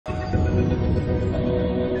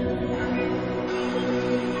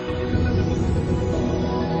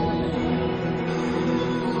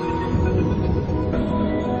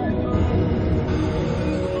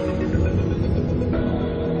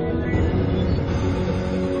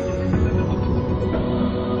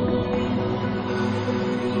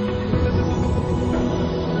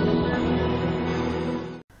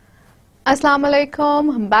अस्सलाम वालेकुम,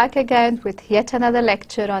 हम back again with yet another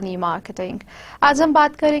lecture on E marketing. आज हम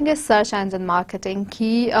बात करेंगे सर्च इंजन मार्केटिंग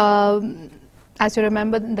की। As you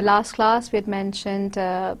remember in the last class we had mentioned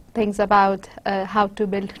things about how to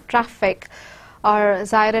build traffic, और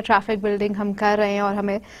ज़ाहिर ट्रैफिक बिल्डिंग हम कर रहे हैं और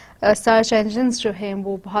हमें सर्च इंजन्स जो हैं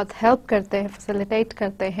वो बहुत हेल्प करते हैं, फैसिलिटेट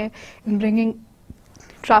करते हैं in bringing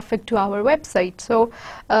traffic to our website. So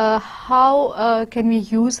how can we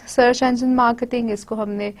use search engine marketing? इसको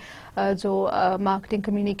हमने जो marketing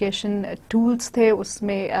communication tools थे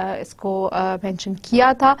उसमें इसको mention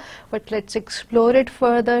किया था, but let's explore it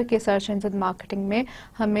further कि search engine marketing में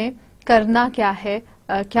हमें करना क्या है,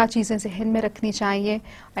 क्या चीज़ें ज़हन में रखनी चाहिए,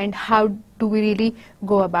 and how do we really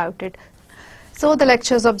go about it. So the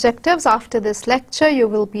lecture's objectives: after this lecture you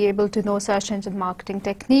will be able to know search engine marketing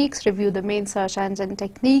techniques, review the main search engine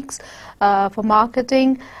techniques for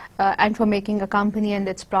marketing and for making a company and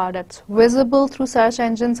its products visible through search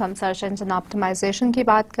engines. हम search engine optimization की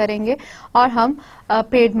बात करेंगे और हम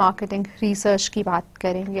paid marketing research की बात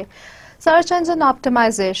करेंगे. Search engine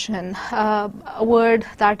optimization, a word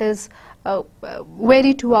that is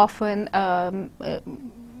very too often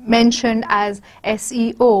mentioned as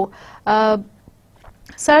SEO.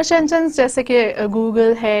 Search engines जैसे कि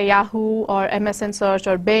गूगल है, याहू और MSN सर्च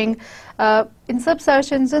और बिंग, इन सब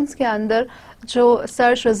सर्च इंजन्स के अंदर जो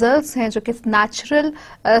सर्च रिजल्ट्स हैं, जो कि नेचुरल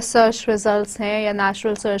सर्च रिजल्ट्स हैं या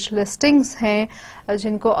नेचुरल सर्च लिस्टिंग्स हैं,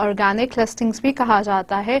 जिनको ऑर्गेनिक लिस्टिंग्स भी कहा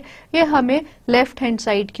जाता है, ये हमें लेफ्ट हैंड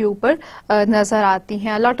साइड के ऊपर नज़र आती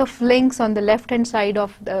हैं. Lot of links on the left hand side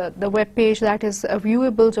of the web page that is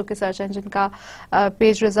viewable, जो कि सर्च इंजन का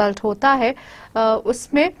पेज रिजल्ट होता है,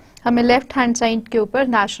 उसमें हमें लेफ्ट हैंड साइड के ऊपर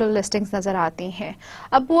नेचुरल लिस्टिंग्स नज़र आती हैं.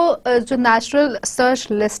 अब वो जो नेचुरल सर्च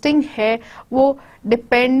लिस्टिंग है वो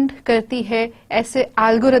डिपेंड करती है ऐसे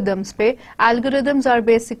एल्गोरिदम्स पे. Algorithms are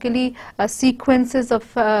basically sequences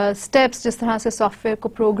of steps, जिस तरह से सॉफ्टवेयर को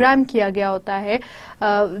प्रोग्राम किया गया होता है,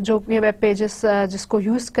 जो ये वेब पेजेस जिसको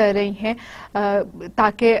यूज़ कर रही हैं,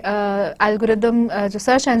 ताकि एल्गोरिदम जो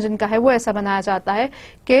सर्च इंजन का है वो ऐसा बनाया जाता है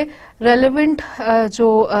कि रेलेवेंट जो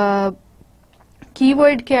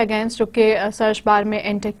कीवर्ड के अगेंस्ट जो कि सर्च बार में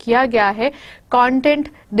एंटर किया गया है, कंटेंट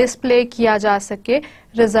डिस्प्ले किया जा सके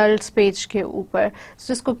रिजल्ट्स पेज के ऊपर,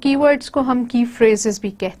 जिसको कीवर्ड्स को हम की फ्रेजेस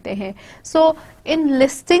भी कहते हैं. सो इन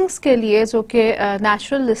लिस्टिंग्स के लिए जो कि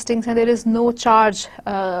नेचुरल लिस्टिंग्स हैं, देयर इज़ नो चार्ज,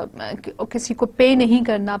 किसी को पे नहीं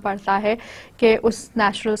करना पड़ता है कि उस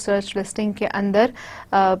नेचुरल सर्च लिस्टिंग के अंदर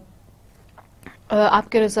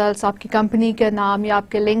आपके रिजल्ट्स, आपकी कंपनी के नाम या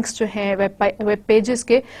आपके लिंक्स जो हैं वेब पेजेस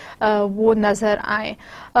के, वो नज़र आएँ.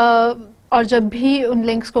 और जब भी उन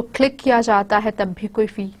लिंक्स को क्लिक किया जाता है तब भी कोई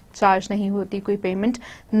फ़ी चार्ज नहीं होती, कोई पेमेंट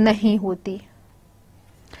नहीं होती.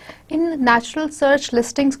 इन नेचुरल सर्च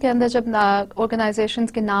लिस्टिंग्स के अंदर जब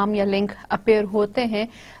ऑर्गेनाइजेशंस के नाम या लिंक अपेयर होते हैं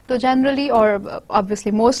तो जनरली और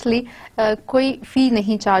ऑब्वियसली मोस्टली कोई फ़ी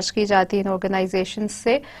नहीं चार्ज की जाती इन ऑर्गेनाइजेशंस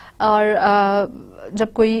से, और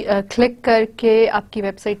जब कोई क्लिक करके आपकी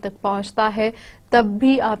वेबसाइट तक पहुंचता है तब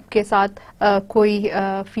भी आपके साथ कोई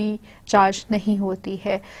फ़ी चार्ज नहीं होती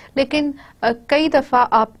है. लेकिन कई दफ़ा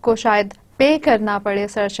आपको शायद पे करना पड़े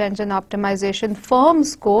सर्च इंजन ऑप्टिमाइजेशन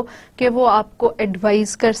फर्म्स को कि वो आपको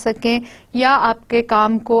एडवाइस कर सकें या आपके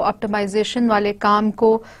काम को, ऑप्टिमाइजेशन वाले काम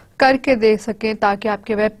को करके दे सकें, ताकि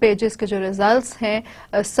आपके वेब पेजेस के जो रिजल्ट्स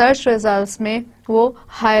हैं सर्च रिजल्ट्स में वो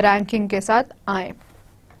हाई रैंकिंग के साथ आएँ.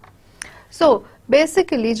 सो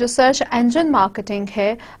बेसिकली जो सर्च इंजन मार्केटिंग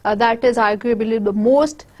है, that is arguably the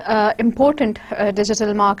most important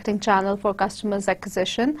digital marketing channel for customers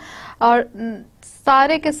acquisition. और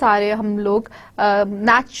सारे के सारे हम लोग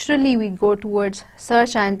naturally we go towards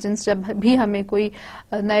search engines जब भी हमें कोई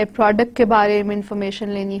नए प्रोडक्ट के बारे में इंफॉर्मेशन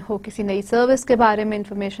लेनी हो, किसी नई सर्विस के बारे में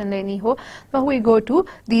इंफॉर्मेशन लेनी हो, तो we go to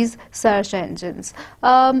these search engines.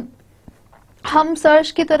 हम सर्च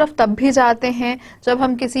की तरफ तब भी जाते हैं जब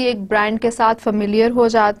हम किसी एक ब्रांड के साथ फेमिलियर हो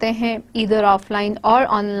जाते हैं, ईदर ऑफलाइन और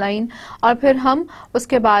ऑनलाइन, और फिर हम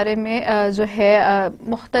उसके बारे में जो है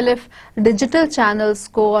मुख्तलिफ डिजिटल चैनल्स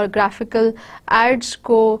को और ग्राफिकल एड्स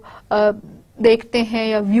को देखते हैं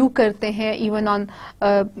या व्यू करते हैं इवन ऑन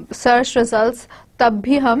सर्च रिजल्ट्स. तब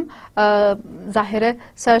भी हम ज़ाहिर है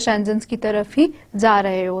सर्च इंजन्स की तरफ ही जा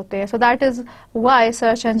रहे होते हैं. So that is why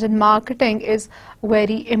search engine marketing is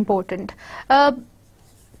very important.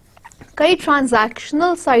 कई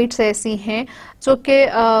ट्रांजैक्शनल साइट्स ऐसी हैं जो कि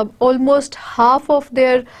almost half of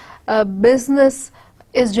their business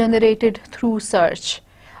is generated through search,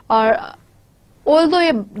 और ऑल्दो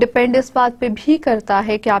ये डिपेंड इस बात पे भी करता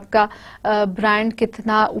है कि आपका ब्रांड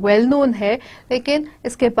कितना वेल नोन है, लेकिन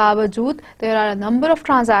इसके बावजूद there are a number of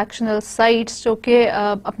transactional sites जो कि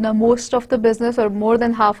अपना मोस्ट ऑफ द बिजनेस और more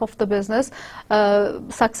than half of the business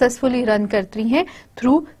successfully run करती हैं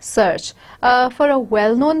through search. For a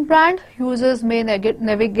well known brand users में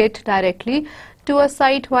navigate directly to a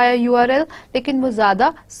site via URL, लेकिन वो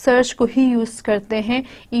ज़्यादा सर्च को ही यूज करते हैं.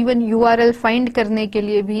 इवन URL फाइंड करने के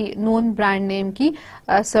लिए भी नोन ब्रांड नेम की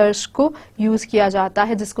सर्च को यूज किया जाता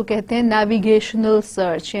है, जिसको कहते हैं नेविगेशनल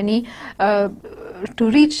सर्च, यानी to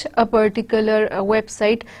reach a particular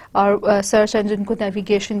website और सर्च इंजन को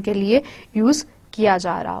नेविगेशन के लिए यूज किया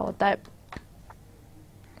जा रहा होता है.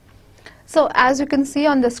 So as you can see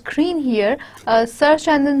on the screen here, search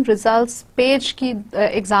engine results page की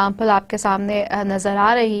example आपके सामने नजर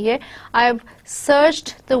आ रही है. I have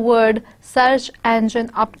searched the word search engine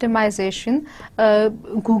optimization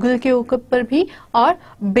Google के ऊपर भी और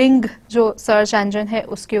Bing जो search engine है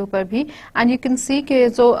उसके ऊपर भी, and you can see कि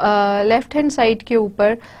जो left hand side के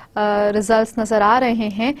ऊपर results नजर आ रहे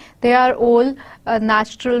हैं, they are all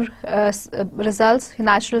natural results,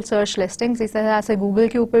 natural search listings. इस तरह से Google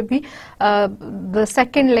के ऊपर भी the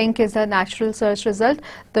second link is a natural search result.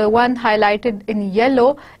 The one highlighted in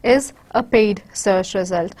yellow is a paid search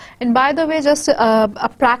result. And by the way, just a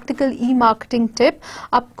practical e-marketing tip,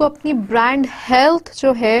 आपको अपनी brand health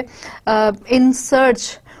जो है in search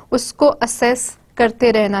उसको assess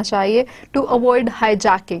करते रहना चाहिए to avoid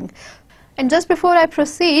hijacking. And just before I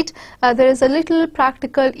proceed, there is a little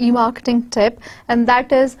practical e-marketing tip, and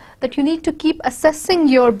that is that you need to keep assessing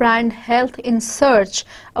your brand health in search.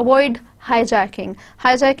 Avoid hijacking.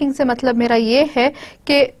 Hijacking से मतलब मेरा ये है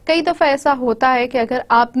कि कई दफ़ा ऐसा होता है कि अगर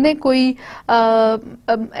आपने कोई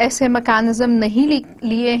ऐसे मैकेनिज्म नहीं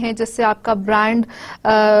लिए हैं जिससे आपका ब्रांड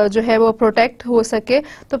जो है वो प्रोटेक्ट हो सके,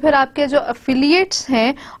 तो फिर आपके जो एफिलिएट्स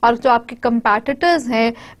हैं और जो आपके कंपैटिटर्स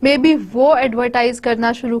हैं मे बी वो एडवर्टाइज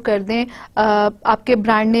करना शुरू कर दें आपके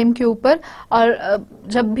ब्रांड नेम के ऊपर, और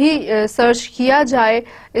जब भी सर्च किया जाए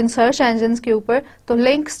इन सर्च इंजन्स के ऊपर तो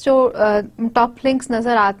लिंक्स जो टॉप लिंक्स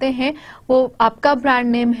नज़र आते हैं वो आपका ब्रांड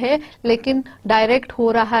नेम है, लेकिन डायरेक्ट हो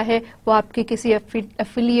रहा है वो आपके किसी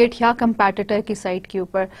एफिलिएट या कंपैटिटर की साइट के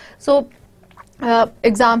ऊपर. सो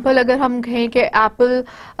एग्जाम्पल अगर हम कहें कि एप्पल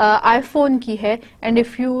आईफोन की है, and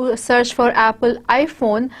if you search for Apple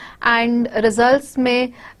iPhone and results में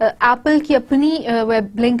एप्पल की अपनी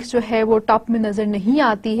वेब लिंक जो है वो टॉप में नज़र नहीं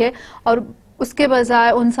आती है और उसके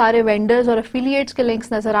बजाय उन सारे वेंडर्स और एफिलिएट्स के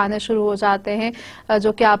लिंक्स नज़र आने शुरू हो जाते हैं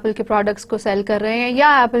जो कि एप्पल के प्रोडक्ट्स को सेल कर रहे हैं,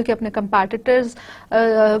 या एप्पल के अपने कंपैटिटर्स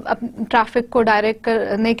ट्रैफिक को डायरेक्ट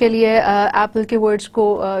करने के लिए एप्पल के वर्ड्स को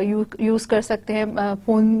यूज़ कर सकते हैं,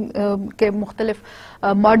 फ़ोन के मुख्तलिफ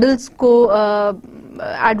मॉडल्स को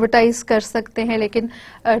एडवर्टाइज कर सकते हैं, लेकिन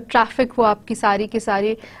ट्रैफिक वो आपकी सारी की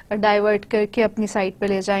सारी डाइवर्ट करके अपनी साइट पे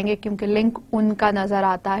ले जाएंगे क्योंकि लिंक उनका नज़र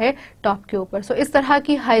आता है टॉप के ऊपर. सो इस तरह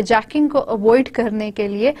की हाईजैकिंग को अवॉइड करने के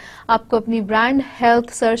लिए आपको अपनी ब्रांड हेल्थ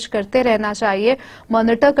सर्च करते रहना चाहिए,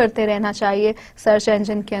 मॉनिटर करते रहना चाहिए सर्च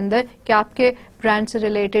इंजन के अंदर कि आपके ब्रांड से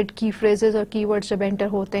रिलेटेड की फ्रेजेस और कीवर्ड्स जब एंटर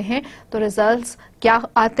होते हैं तो रिजल्ट्स क्या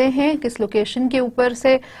आते हैं, किस लोकेशन के ऊपर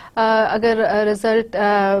से अगर रिजल्ट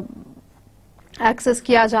एक्सेस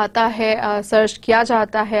किया जाता है, सर्च किया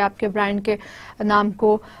जाता है आपके ब्रांड के नाम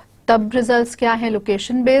को, तब रिजल्ट्स क्या हैं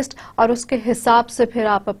लोकेशन बेस्ड, और उसके हिसाब से फिर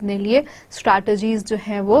आप अपने लिए स्ट्रैटेजीज जो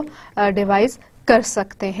हैं वो डिवाइस कर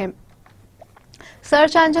सकते हैं.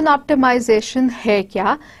 सर्च इंजन ऑप्टिमाइजेशन है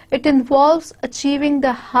क्या? It involves achieving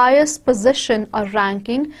the highest position और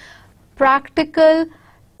ranking practical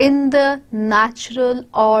in the natural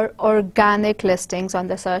or organic listings on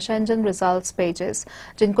the search engine results pages,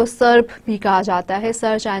 जिनको SERP भी कहा जाता है.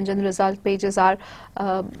 Search engine result pages are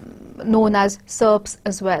known as SERPs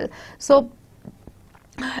as well. So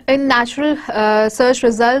in natural search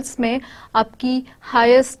results में आपकी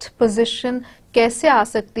highest position कैसे आ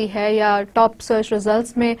सकती है या टॉप सर्च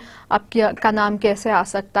रिजल्ट्स में आपका का नाम कैसे आ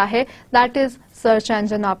सकता है, that is search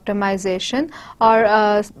engine optimisation. और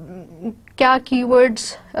क्या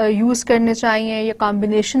कीवर्ड्स यूज़ करने चाहिए या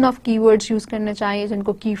कॉम्बिनेशन ऑफ कीवर्ड्स यूज़ करने चाहिए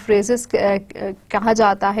जिनको की फ्रेजेस कहा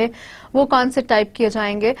जाता है, वो कौन से टाइप किए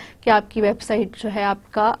जाएंगे कि आपकी वेबसाइट जो है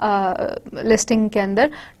आपका लिस्टिंग के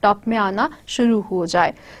अंदर टॉप में आना शुरू हो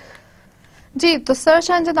जाए. जी, तो सर्च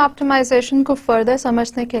इंजन ऑप्टिमाइजेशन को फर्दर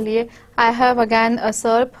समझने के लिए I have again a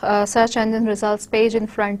search engine results page in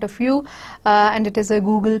front of you, and it is a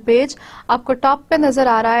Google page. आपको टॉप पे नज़र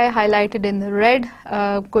आ रहा है highlighted in red,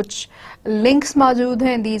 कुछ links मौजूद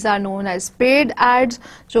हैं. These are known as paid ads,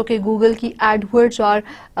 जो कि Google की AdWords और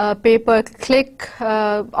pay per click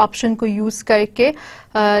ऑप्शन को यूज़ करके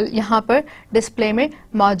यहाँ पर डिस्प्ले में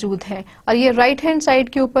मौजूद हैं. और ये राइट हैंड साइड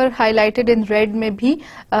के ऊपर हाईलाइटेड इन रेड में भी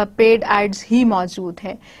पेड एड्स ही मौजूद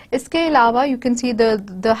हैं. इसके अलावा you can see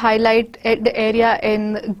the highlighted area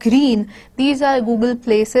in green, these are Google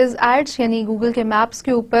places ads, यानी गूगल के मैप्स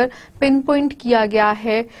के ऊपर पिन पॉइंट किया गया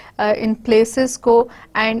है इन प्लेसेस को,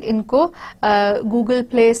 एंड इनको गूगल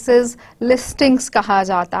प्लेसेस लिस्टिंग्स कहा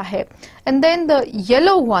जाता है. And then the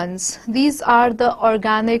yellow ones, these are the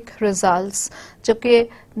organic results, जो कि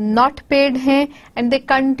not paid हैं, and they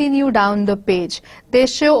continue down the page. They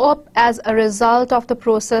show up as a result of the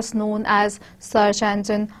process known as search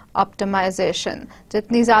engine optimization.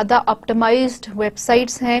 जितनी ज़्यादा optimized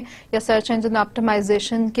websites हैं या search engine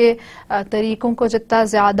optimization के तरीकों को जितना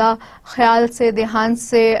ज़्यादा ख्याल से ध्यान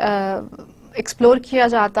से एक्सप्लोर किया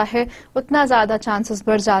जाता है, उतना ज़्यादा चांसेस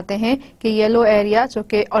बढ़ जाते हैं कि येलो एरिया जो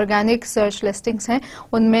कि ऑर्गेनिक सर्च लिस्टिंग्स हैं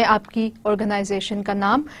उनमें आपकी ऑर्गेनाइजेशन का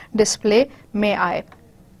नाम डिस्प्ले में आए.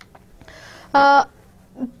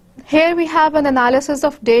 Here we have an analysis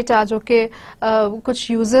of data जो कि कुछ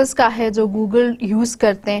यूजर्स का है जो गूगल यूज़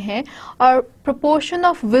करते हैं, और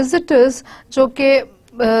proportion of visitors जो कि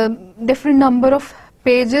different number of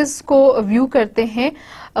पेजेस को व्यू करते हैं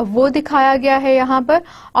वो दिखाया गया है यहाँ पर,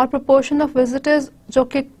 और प्रोपोर्शन ऑफ विजिटर्स जो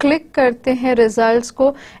कि क्लिक करते हैं रिजल्ट्स को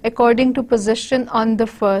according to position on the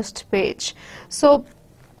first page. So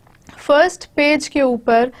first page के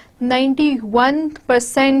ऊपर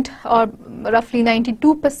 91% और रफली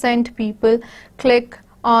 92% people click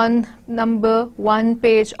on number 1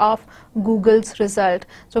 page of Google's result,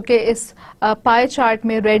 जो कि इस पाई चार्ट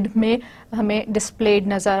में रेड में हमें डिस्प्लेड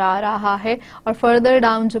नज़र आ रहा है, और फर्दर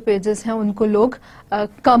डाउन जो पेजेस हैं उनको लोग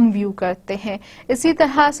कम व्यू करते हैं. इसी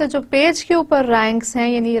तरह से जो पेज के ऊपर रैंक्स हैं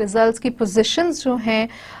यानी रिजल्ट्स की पोजीशंस जो हैं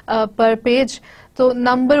पर पेज, तो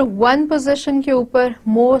नंबर 1 पोजीशन के ऊपर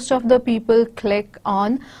most of the people click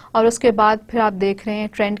on, और उसके बाद फिर आप देख रहे हैं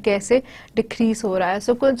ट्रेंड कैसे डिक्रीज हो रहा है.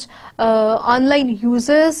 सो कुछ ऑनलाइन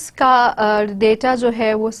यूजर्स का डेटा जो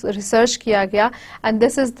है वो रिसर्च किया गया, and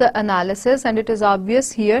this is the analysis, and it is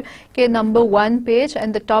obvious here कि number 1 page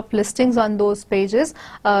and the top listings on those pages,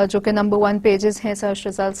 जो कि नंबर 1 पेजेस हैं सर्च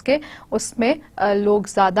रिजल्ट्स के, उसमें लोग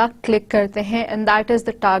ज़्यादा क्लिक करते हैं, and that is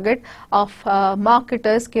the target of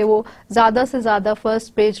marketers कि वो ज़्यादा से ज़्यादा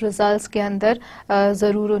फर्स्ट पेज रिजल्ट्स के अंदर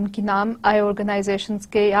ज़रूर उनकी नाम आए ऑर्गेनाइजेशंस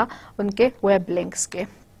के या उनके वेब लिंक्स के.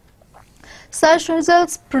 सर्च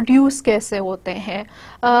रिजल्ट्स प्रोड्यूस कैसे होते हैं?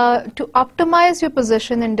 To optimize your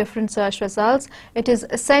position in different search results, it is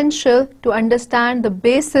essential to understand the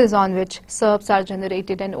basis on which SERPs are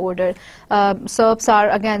generated and ordered. SERPs are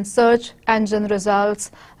again search engine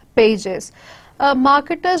results pages.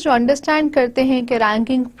 Marketers जो understand करते हैं कि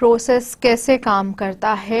ranking process कैसे काम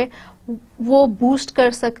करता है, वो boost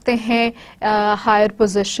कर सकते हैं हायर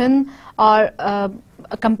पोजीशन और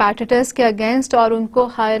कंपैटिटर्स के अगेंस्ट, और उनको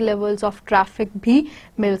हायर लेवल्स ऑफ ट्रैफिक भी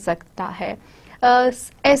मिल सकता है.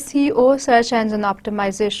 SEO search engine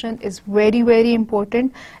optimisation is very very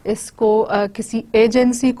important. इसको किसी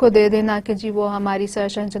एजेंसी को दे देना कि जी वो हमारी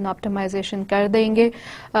सर्च इंजन ऑप्टिमाइजेशन कर देंगे,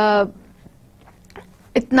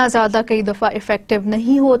 इतना ज़्यादा कई दफ़ा इफ़ेक्टिव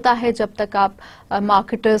नहीं होता है जब तक आप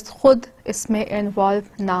मार्केटर्स खुद इसमें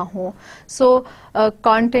इन्वॉल्व ना हो. सो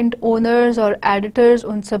कंटेंट ओनर्स और एडिटर्स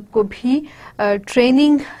उन सबको भी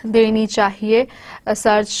ट्रेनिंग देनी चाहिए.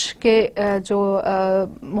 सर्च के जो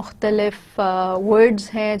मुख्तलिफ वर्ड्स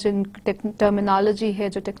हैं, जिन टर्मिनोलॉजी है,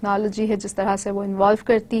 जो टेक्नोलॉजी है, जिस तरह से वो इन्वॉल्व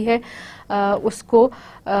करती है, उसको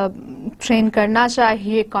ट्रेन करना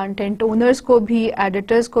चाहिए कंटेंट ओनर्स को भी,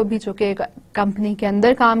 एडिटर्स को भी, जो कि कंपनी के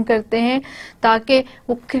अंदर काम करते हैं, ताकि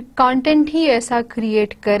वो कंटेंट ही ऐसा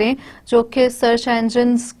क्रिएट करें जो कि सर्च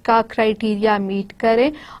इंजन्स का क्राइटेरिया मीट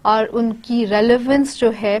करें, और उनकी रेलेवेंस जो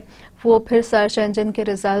है वो फिर सर्च इंजन के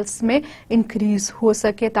रिजल्ट्स में इंक्रीज हो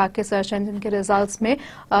सके, ताकि सर्च इंजन के रिजल्ट्स में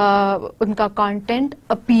उनका कंटेंट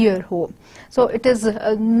अपीयर हो. So it is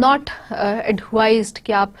not advised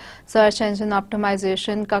कि आप सर्च इंजन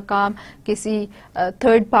ऑप्टिमाइजेशन का काम किसी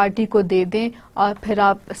थर्ड पार्टी को दे दें और फिर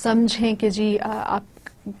आप समझें कि जी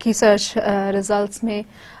आपकी सर्च रिजल्ट्स में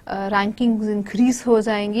रैंकिंग्स इंक्रीज हो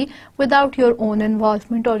जाएंगी विदाउट योर ओन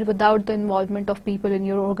इन्वॉल्वमेंट और without the involvement of people in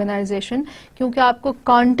your organisation, क्योंकि आपको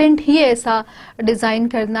कंटेंट ही ऐसा डिज़ाइन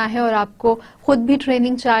करना है, और आपको खुद भी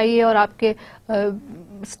ट्रेनिंग चाहिए और आपके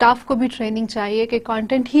स्टाफ को भी ट्रेनिंग चाहिए कि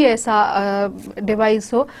कंटेंट ही ऐसा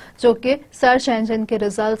डिवाइस हो जो कि सर्च इंजन के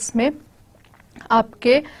रिजल्ट्स में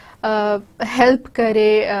आपके हेल्प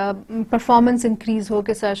करे, परफॉर्मेंस इंक्रीज हो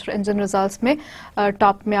कि सर्च इंजन रिजल्ट्स में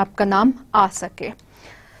टॉप में आपका नाम आ सके।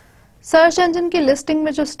 सर्च इंजन की लिस्टिंग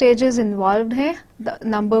में जो स्टेजेस इन्वॉल्व हैं,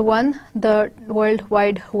 number 1 the world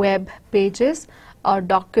wide web pages और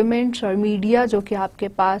डॉक्यूमेंट्स और मीडिया जो कि आपके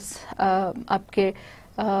पास आपके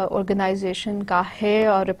ऑर्गेनाइजेशन का है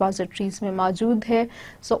और रिपोजिटरीज में मौजूद है।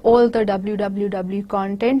 So all the www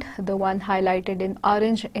content, the one highlighted in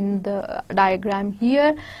orange in the diagram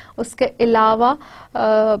here. उसके अलावा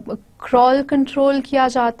क्रॉल कंट्रोल किया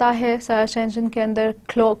जाता है सर्च इंजन के अंदर,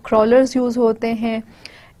 क्रॉलर्स यूज होते हैं,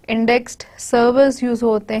 इंडेक्स्ड सर्वर्स यूज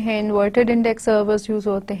होते हैं, इन्वर्टेड इंडेक्स सर्वर्स यूज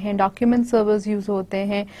होते हैं, डॉक्यूमेंट सर्वर्स यूज होते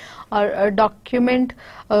हैं, और डॉक्यूमेंट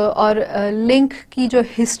और लिंक की जो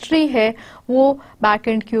हिस्ट्री है वो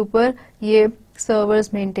बैकएंड के ऊपर ये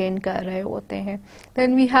सर्वर्स मेंटेन कर रहे होते हैं।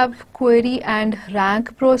 Then we have query and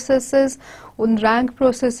rank processes. उन रैंक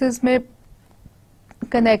प्रोसेसेस में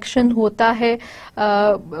कनेक्शन होता है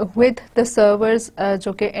विद द सर्वर्स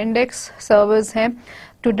जो कि इंडेक्स सर्वर्स हैं,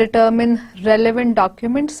 to determine relevant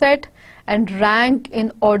document set and rank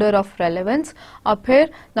in order of relevance। और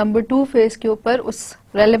फिर नंबर 2 फेज के ऊपर उस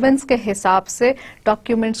रेलेवेंस के हिसाब से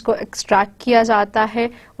डॉक्यूमेंट्स को एक्सट्रैक्ट किया जाता है,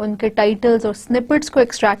 उनके टाइटल्स और स्निपेट्स को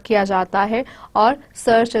एक्सट्रैक्ट किया जाता है और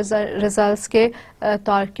सर्च रिजल्ट्स के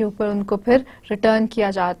तौर के ऊपर उनको फिर रिटर्न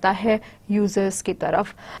किया जाता है यूजर्स की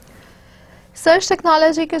तरफ। सर्च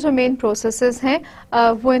टेक्नोलॉजी के जो मेन प्रोसेसेस हैं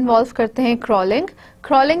वो इन्वॉल्व करते हैं क्रॉलिंग।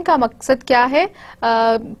 क्रॉलिंग का मकसद क्या है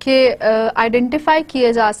कि आइडेंटिफाई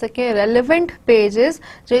किए जा सके रेलेवेंट पेजेस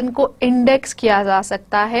जिनको इंडेक्स किया जा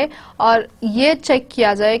सकता है और ये चेक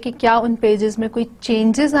किया जाए कि क्या उन पेजेस में कोई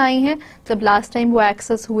चेंजेस आई हैं जब लास्ट टाइम वो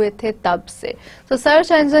एक्सेस हुए थे तब से। तो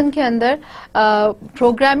सर्च इंजन के अंदर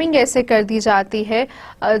प्रोग्रामिंग ऐसे कर दी जाती है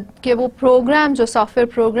कि वो प्रोग्राम जो सॉफ्टवेयर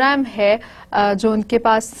प्रोग्राम है जो उनके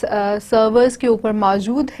पास सर्वर्स के ऊपर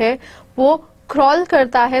मौजूद है वो क्रॉल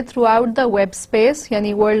करता है through out the web space,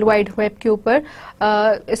 यानी वर्ल्ड वाइड वेब के ऊपर।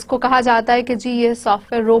 इसको कहा जाता है कि जी ये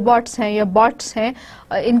सॉफ्टवेयर रोबोट्स हैं या बॉट्स हैं,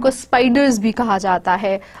 इनको स्पाइडर्स भी कहा जाता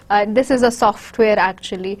है। This is a software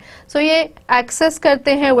actually. सो ये एक्सेस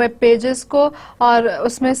करते हैं वेब पेजेस को और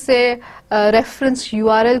उसमें से रेफरेंस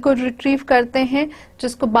यूआरएल को रिट्रीव करते हैं,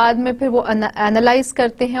 जिसको बाद में फिर वो एनालाइज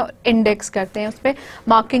करते हैं और इंडेक्स करते हैं, उस पर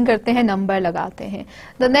मार्किंग करते हैं, नंबर लगाते हैं।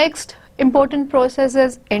 The next important process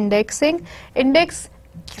is indexing। Index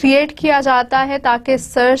create किया जाता है ताकि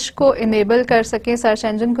सर्च को इनेबल कर सकें, सर्च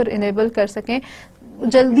इंजन को इनेबल कर सकें,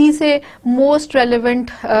 जल्दी से मोस्ट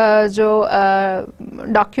रेलेवेंट जो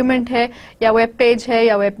डॉक्यूमेंट है या वेब पेज है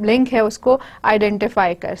या वेब लिंक है उसको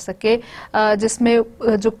आइडेंटिफाई कर सके, जिसमें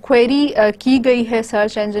जो क्वेरी की गई है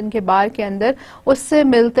सर्च इंजन के बार के अंदर उससे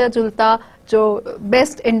मिलता जुलता जो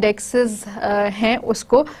बेस्ट इंडेक्सेस हैं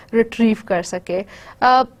उसको रिट्रीव कर सके।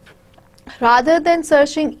 Rather than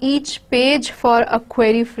searching each page for a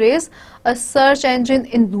query phrase, a search engine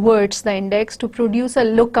inverts the index to produce a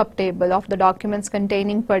lookup table of the documents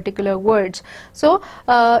containing particular words. So,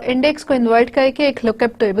 index को invert करके एक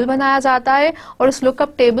lookup table बनाया जाता है और उस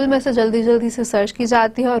lookup table में से जल्दी से search की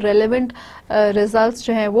जाती है और relevant results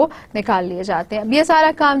जो हैं वो निकाल लिए जाते हैं। अब ये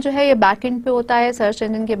सारा काम जो है ये backend पे होता है, search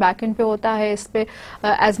engine के backend पे होता है। इस पे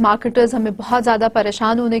as marketers हमें बहुत ज़्यादा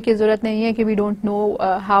परेशान होने की ज़रूरत नहीं है कि we don't know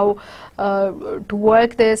how to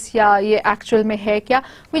work this या ये actual में है क्या।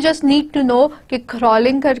 We just need to know कि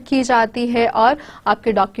क्रॉलिंग की जाती है और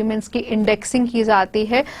आपके डॉक्यूमेंट्स की इंडेक्सिंग की जाती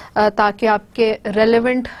है ताकि आपके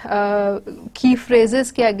रेलेवेंट की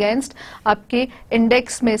फ्रेजेस के अगेंस्ट आपके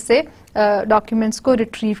इंडेक्स में से डॉक्यूमेंट्स को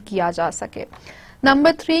रिट्रीव किया जा सके।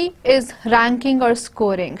 नंबर 3 इज रैंकिंग और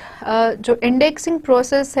स्कोरिंग। जो इंडेक्सिंग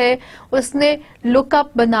प्रोसेस है उसने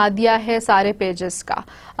लुकअप बना दिया है सारे पेजेस का,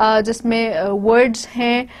 जिसमें वर्ड्स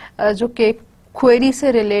हैं जो कि क्वेरी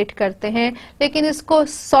से रिलेट करते हैं लेकिन इसको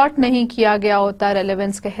सॉर्ट नहीं किया गया होता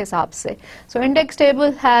रेलेवेंस के हिसाब से। So index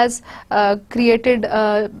table has created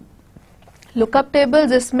lookup table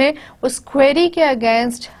जिसमें उस क्वेरी के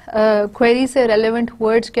अगेंस्ट क्वेरी से रेलेवेंट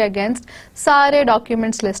वर्ड्स के अगेंस्ट सारे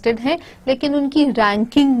डॉक्यूमेंट्स लिस्टेड हैं लेकिन उनकी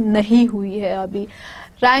रैंकिंग नहीं हुई है अभी।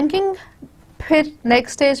 रैंकिंग फिर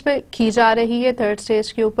नेक्स्ट स्टेज पे की जा रही है, थर्ड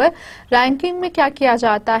स्टेज के ऊपर। रैंकिंग में क्या किया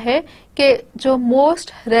जाता है कि जो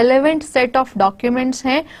most relevant set of documents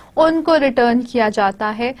हैं उनको रिटर्न किया जाता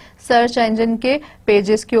है सर्च इंजन के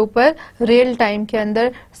पेजेस के ऊपर रियल टाइम के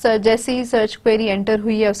अंदर, जैसे ही सर्च क्वेरी एंटर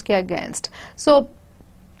हुई है उसके अगेंस्ट। सो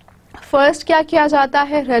फर्स्ट क्या किया जाता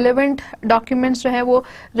है, रेलेवेंट डॉक्यूमेंट्स जो है वो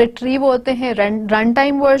रिट्रीव होते हैं run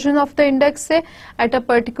time version of the index से at a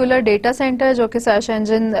particular data centre जो कि सर्च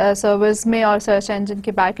इंजन सर्वर्स में और सर्च इंजन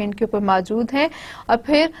के बैक एंड के ऊपर मौजूद हैं, और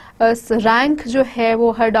फिर रैंक जो है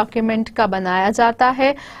वो हर डॉक्यूमेंट का बनाया जाता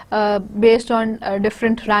है based on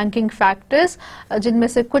different ranking factors, जिनमें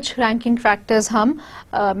से कुछ रैंकिंग फैक्टर्स हम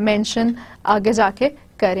मेंशन आगे जाके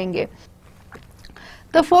करेंगे।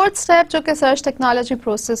 द फोर्थ स्टेप जो कि सर्च टेक्नोलॉजी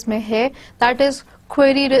प्रोसेस में है, that is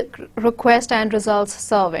query request and results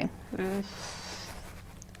serving.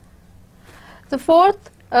 The fourth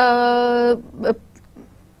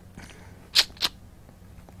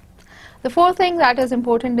The fourth thing that is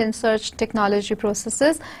important in search technology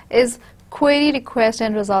processes is query request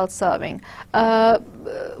and result serving.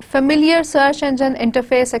 Familiar search engine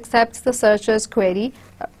interface accepts the searcher's query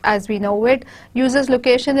as we know it. User's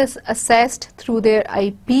location is assessed through their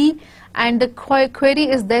IP and the query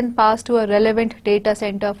is then passed to a relevant data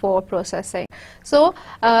center for processing. So,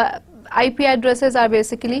 IP addresses are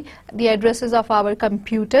basically the addresses of our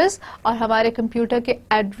computers, और हमारे computer के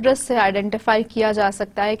address से identify किया जा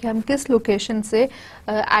सकता है कि हम किस लोकेशन से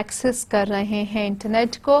एक्सेस कर रहे हैं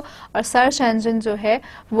इंटरनेट को, और सर्च इंजन जो है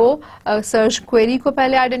वो सर्च क्वेरी को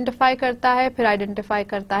पहले आइडेंटिफाई करता है, फिर आइडेंटिफाई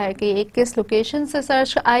करता है कि ये किस लोकेशन से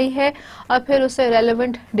सर्च आई है, और फिर उसे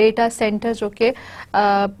रेलेवेंट डेटा सेंटर जो कि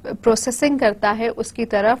प्रोसेसिंग करता है उसकी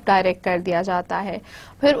तरफ डायरेक्ट कर दिया जाता है।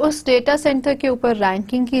 फिर उस डेटा सेंटर के ऊपर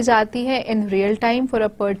रैंकिंग की जाती है in real time for a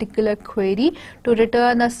particular query to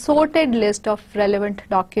return a sorted list of relevant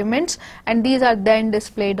documents, and these are then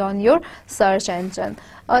displayed on your search engine.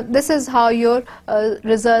 This is how your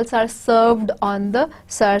results are served on the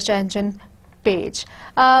search engine page.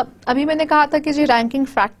 अभी मैंने कहा था कि जी ranking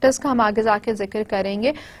factors का हम आगे जाके जिक्र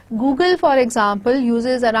करेंगे। Google for example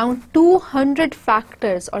uses around 200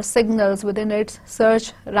 factors और signals with in its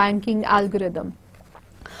search ranking algorithm,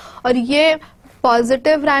 और ये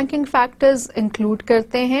पॉजिटिव रैंकिंग फैक्टर्स इंक्लूड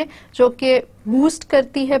करते हैं जो कि बूस्ट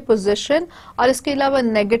करती है पोजीशन, और इसके अलावा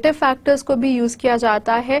नेगेटिव फैक्टर्स को भी यूज किया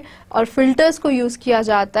जाता है और फिल्टर्स को यूज किया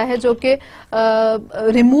जाता है जो कि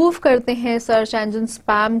रिमूव करते हैं सर्च इंजन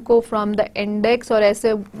स्पैम को फ्रॉम द इंडेक्स, और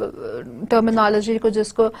ऐसे टर्मिनोलॉजी को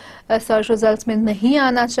जिसको सर्च रिजल्ट्स में नहीं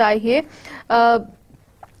आना चाहिए,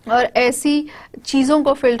 और ऐसी चीज़ों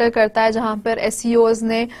को फिल्टर करता है जहां पर एसईओज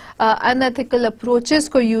ने अनएथिकल अप्रोचेस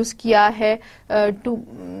को यूज किया है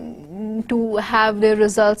to have their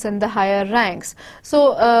results in the higher ranks. सो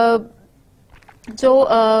जो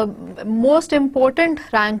मोस्ट इम्पोर्टेंट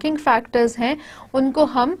रैंकिंग फैक्टर्स हैं उनको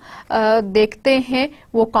हम देखते हैं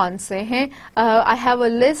वो कौन से हैं। I have a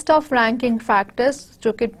list of ranking factors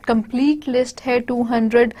जो कि कंप्लीट लिस्ट है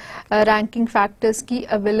 200 रैंकिंग फैक्टर्स की,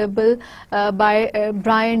 available by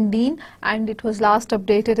Brian dean, and it was last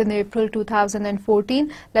updated in April 2014।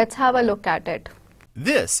 Let's have a look at it.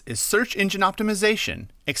 This is search engine optimization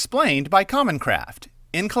explained by Commoncraft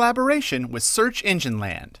in collaboration with Search Engine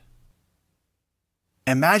Land.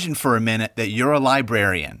 Imagine for a minute that you're a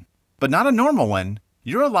librarian, but not a normal one.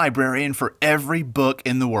 You're a librarian for every book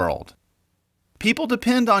in the world. People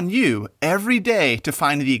depend on you every day to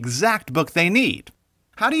find the exact book they need.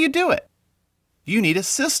 How do you do it? You need a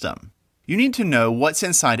system. You need to know what's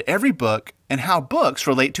inside every book and how books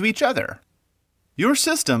relate to each other. Your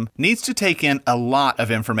system needs to take in a lot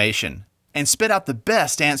of information and spit out the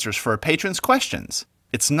best answers for a patron's questions.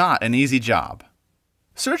 It's not an easy job.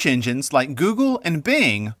 Search engines like Google and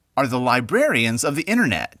Bing are the librarians of the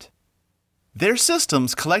internet. Their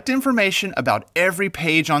systems collect information about every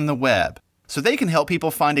page on the web so they can help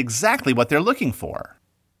people find exactly what they're looking for.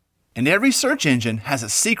 And every search engine has a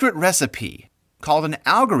secret recipe called an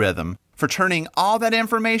algorithm for turning all that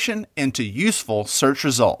information into useful search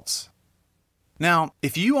results. Now,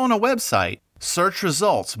 if you own a website, search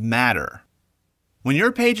results matter. When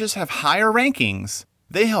your pages have higher rankings,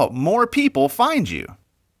 they help more people find you.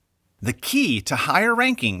 The key to higher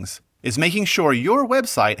rankings is making sure your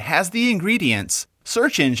website has the ingredients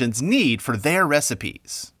search engines need for their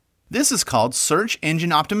recipes. This is called search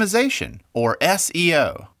engine optimization, or SEO.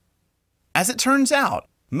 As it turns out,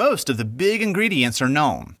 most of the big ingredients are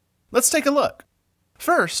known. Let's take a look.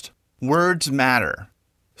 First, words matter.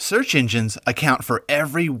 Search engines account for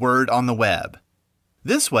every word on the web.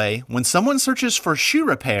 This way, when someone searches for shoe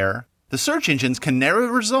repair, the search engines can narrow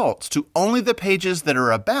results to only the pages that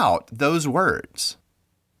are about those words.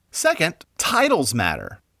 Second, titles matter.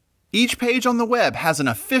 Each page on the web has an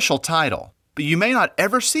official title, but you may not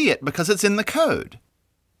ever see it because it's in the code.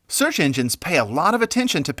 Search engines pay a lot of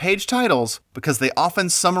attention to page titles because they often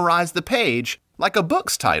summarize the page like a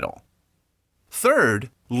book's title. Third,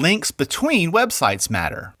 links between websites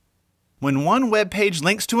matter. When one web page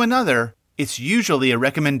links to another, it's usually a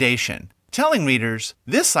recommendation, telling readers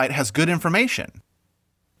this site has good information.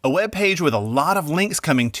 A web page with a lot of links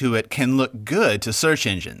coming to it can look good to search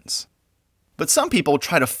engines. But some people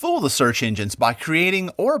try to fool the search engines by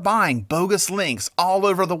creating or buying bogus links all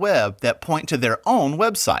over the web that point to their own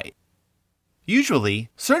website. Usually,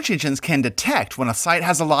 search engines can detect when a site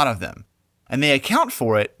has a lot of them, and they account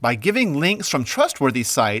for it by giving links from trustworthy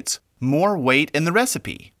sites more weight in the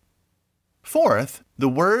recipe. Fourth, the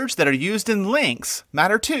words that are used in links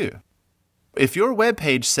matter too. If your web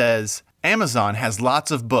page says, Amazon has lots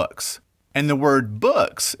of books, and the word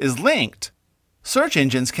books is linked, search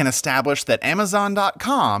engines can establish that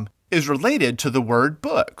Amazon.com is related to the word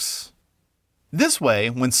books. This way,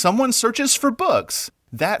 when someone searches for books,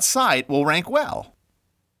 that site will rank well.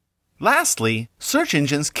 Lastly, search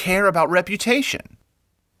engines care about reputation.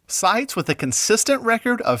 Sites with a consistent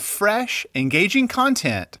record of fresh, engaging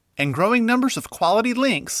content and growing numbers of quality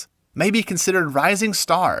links may be considered rising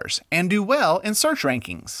stars and do well in search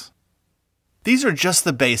rankings. These are just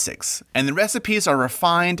the basics, and the recipes are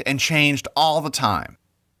refined and changed all the time.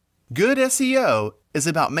 Good SEO is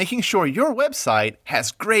about making sure your website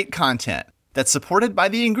has great content that's supported by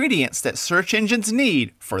the ingredients that search engines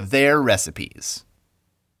need for their recipes.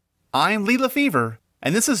 I'm Lee Lefevre,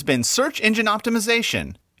 and this has been Search Engine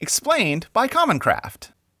Optimization, explained by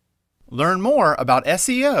Commoncraft. Learn more about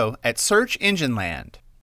SEO at Search Engine Land.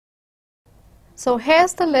 So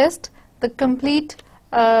here's the list, the complete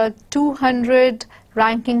 200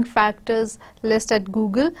 ranking factors list at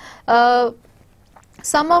Google.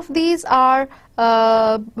 Some of these are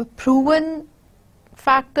proven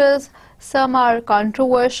factors, some are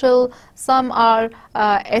controversial, some are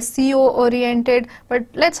SEO oriented, but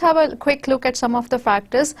let's have a quick look at some of the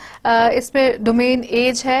factors. इसमें domain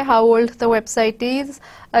age है, how old the website is,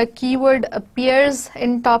 keyword appears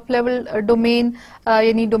in top level domain,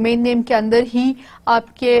 यानी domain name के अंदर ही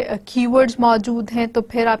आपके keywords मौजूद हैं, तो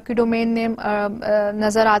फिर आपकी domain name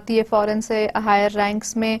नज़र आती है फौरन से higher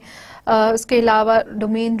ranks में. उसके अलावा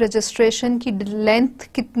domain registration की length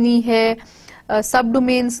कितनी है, सब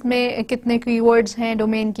डोमेन्स में कितने कीवर्ड्स हैं,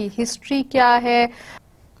 डोमेन की हिस्ट्री क्या है.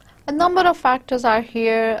 A number of factors are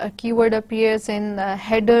here. A keyword appears in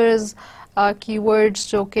headers, keywords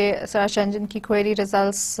जो कि सर्च इंजन की क्वेरी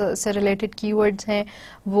रिजल्ट्स से रिलेटेड कीवर्ड्स हैं,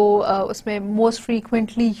 वो उसमें मोस्ट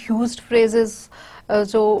फ्रीक्वेंटली यूज्ड फ्रेजेस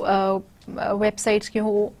जो वेबसाइट्स के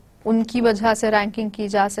हो उनकी वजह से रैंकिंग की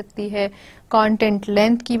जा सकती है, कंटेंट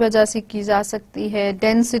लेंथ की वजह से की जा सकती है,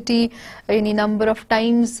 डेंसिटी यानी नंबर ऑफ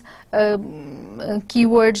टाइम्स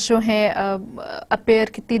कीवर्ड्स जो हैं अपेयर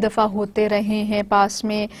कितनी दफ़ा होते रहे हैं पास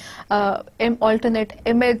में, ऑल्टरनेट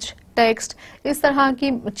इमेज टेक्स्ट, इस तरह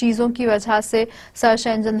की चीज़ों की वजह से सर्च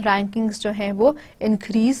इंजन रैंकिंग्स जो हैं वो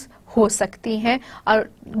इंक्रीज़ हो सकती हैं. और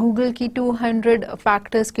गूगल की 200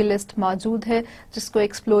 फैक्टर्स की लिस्ट मौजूद है जिसको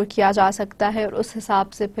एक्सप्लोर किया जा सकता है और उस हिसाब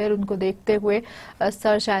से फिर उनको देखते हुए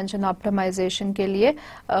सर्च इंजन ऑप्टिमाइजेशन के लिए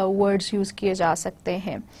वर्ड्स यूज़ किए जा सकते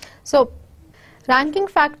हैं. सो रैंकिंग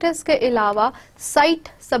फैक्टर्स के अलावा साइट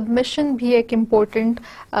सबमिशन भी एक इम्पोर्टेंट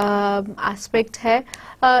एस्पेक्ट है.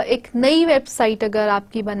 एक नई वेबसाइट अगर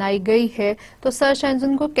आपकी बनाई गई है तो सर्च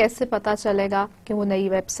इंजन को कैसे पता चलेगा कि वो नई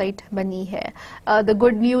वेबसाइट बनी है. द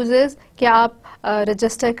गुड न्यूज़ इज़ कि आप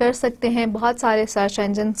रजिस्टर कर सकते हैं बहुत सारे सर्च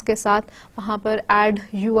इंजन्स के साथ. वहाँ पर ऐड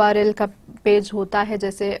URL का पेज होता है,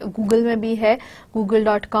 जैसे गूगल में भी है,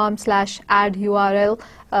 google.com/add-url.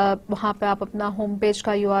 वहाँ पे आप अपना होम पेज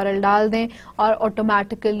का URL डाल दें और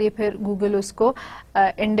ऑटोमेटिकली फिर गूगल उसको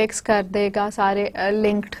इंडेक्स कर देगा सारे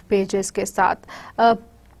लिंक्ड पेजेस के साथ.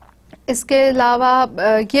 इसके अलावा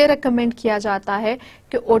ये रेकमेंड किया जाता है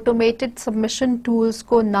कि ऑटोमेटेड सबमिशन टूल्स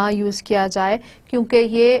को ना यूज़ किया जाए क्योंकि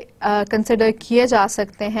ये कंसिडर किए जा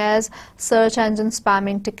सकते हैं as search engine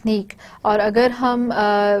spamming technique. और अगर हम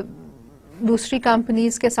दूसरी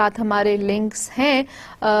कंपनीज के साथ हमारे लिंक्स हैं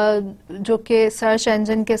जो कि सर्च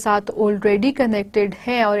इंजन के साथ ऑलरेडी कनेक्टेड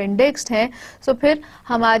हैं और इंडेक्स्ड हैं, सो फिर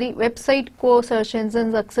हमारी वेबसाइट को सर्च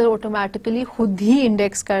इंजन अक्सर ऑटोमेटिकली खुद ही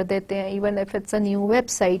इंडेक्स कर देते हैं even if it's a new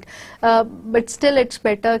website. But still it's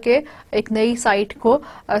better कि एक नई साइट को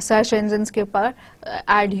सर्च इंजन के ऊपर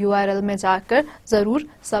ऐड URL में जाकर ज़रूर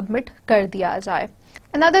सबमिट कर दिया जाए.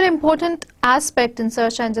 Another important aspect in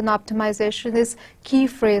search engine optimization is key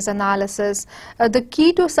phrase analysis. The key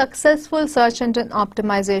to successful search engine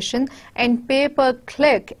optimization and pay per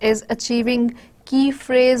click is achieving key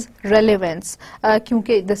phrase relevance.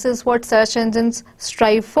 क्योंकि this is what search engines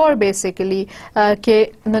strive for basically, कि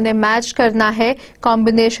उन्होंने match करना है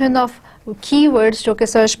combination of keywords जो कि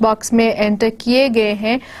search box में enter किए गए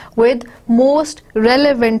हैं with most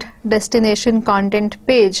relevant destination content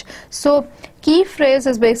page. So key phrase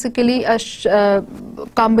is basically a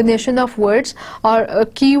combination of words, और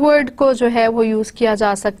keyword को जो है वो यूज़ किया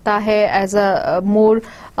जा सकता है as a more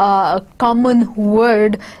common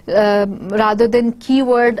word rather than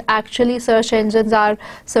keyword. Actually search engines are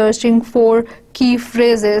searching for key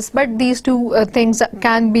phrases, but these two things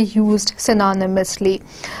can be used synonymously.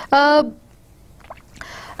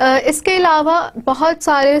 इसके अलावा बहुत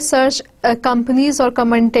सारे सर्च कंपनीज और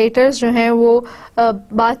कमेंटेटर्स जो हैं वो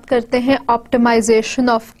बात करते हैं ऑप्टिमाइजेशन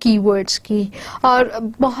ऑफ कीवर्ड्स की, और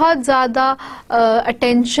बहुत ज़्यादा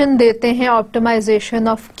अटेंशन देते हैं ऑप्टिमाइजेशन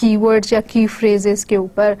ऑफ कीवर्ड्स या की फ्रेजेस के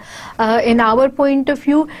ऊपर. In our point of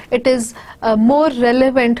view it is more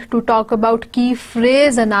relevant to talk about key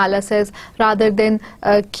phrase analysis rather than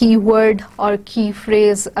keyword or key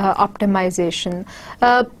phrase optimization.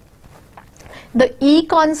 The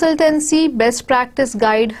e-consultancy best practice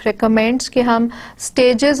guide recommends कि हम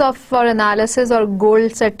stages of for analysis और goal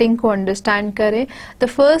setting को understand करें. The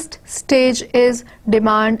first stage is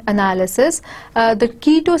demand analysis. The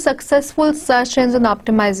key to successful search engine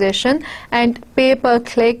optimization and pay per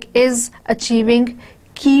click is achieving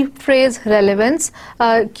की phrase relevance,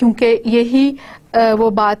 क्योंकि यही वो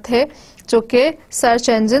बात है जो कि सर्च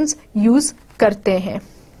इंजन्स यूज करते हैं.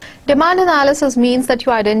 Demand analysis means that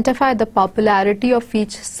you identify the popularity of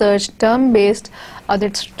each search term based on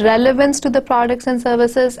its relevance to the products and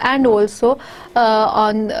services, and also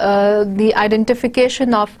on the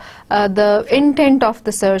identification of the intent of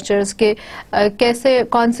the searchers के कैसे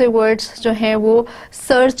कौन से words जो हैं वो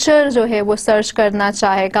searcher जो है वो search करना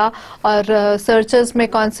चाहेगा, और searchers में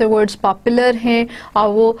कौन से words popular हैं और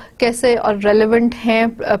वो कैसे और relevant हैं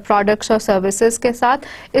products और services के साथ.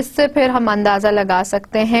 इससे फिर हम अंदाज़ा लगा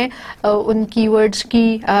सकते हैं उन keywords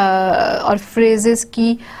की और phrases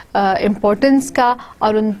की इम्पोर्टेंस का,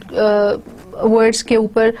 और उन वर्ड्स के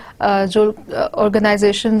ऊपर जो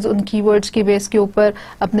ऑर्गेनाइजेशंस उन कीवर्ड्स की बेस के ऊपर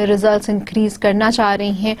अपने रिजल्ट्स इंक्रीज करना चाह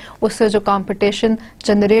रही हैं, उससे जो कंपटीशन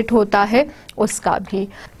जनरेट होता है उसका भी.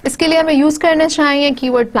 इसके लिए हमें यूज़ करना चाहिए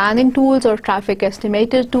कीवर्ड प्लानिंग टूल्स और ट्रैफिक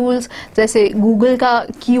एस्टिमेटर टूल्स. जैसे गूगल का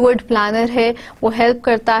कीवर्ड प्लानर है, वो हेल्प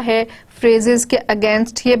करता है फ्रेजेस के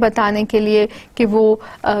अगेंस्ट ये बताने के लिए कि वो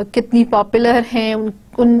कितनी पॉपुलर हैं,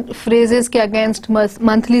 उन फ्रेजेस के अगेंस्ट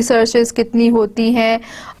मंथली सर्चेस कितनी होती हैं,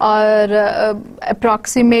 और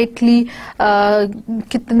अप्रॉक्सीमेटली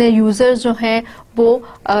कितने यूज़र्स जो हैं वो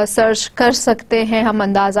सर्च कर सकते हैं, हम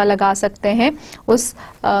अंदाज़ा लगा सकते हैं उस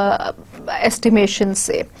एस्टिमेशन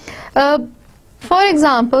से. For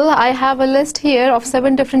example, I have a list here of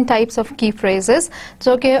 7 different types of key phrases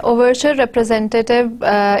जो कि Overture representative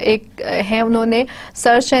एक है, उन्होंने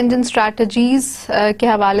search engine strategies के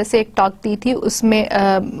हवाले से एक टॉक दी थी, उसमें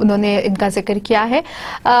उन्होंने इनका जिक्र किया है.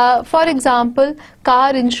 For example,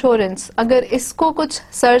 कार इंश्योरेंस, अगर इसको कुछ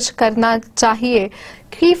सर्च करना चाहिए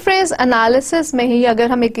की फ्रेज एनालिसिस में ही,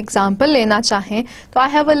 अगर हम एक एग्जांपल लेना चाहें तो I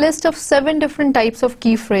have a list of 7 different types of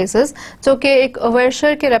की फ्रेजेस जो कि एक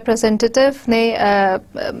ओवर्शर के रिप्रेजेंटेटिव ने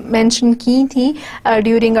मेंशन की थी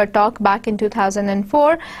during a talk back in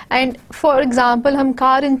 2004. And for example हम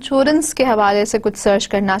कार इंश्योरेंस के हवाले से कुछ सर्च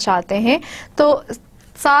करना चाहते हैं तो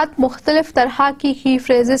 7 मुख्तलिफ तरह की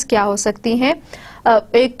फ्रेजेस क्या हो सकती हैं.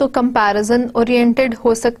 एक तो कंपैरिजन ओरिएंटेड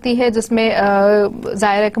हो सकती है, जिसमें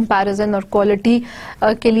ज़ाहिर है कंपैरिजन और क्वालिटी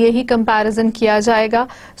के लिए ही कंपैरिजन किया जाएगा.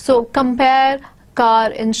 So compare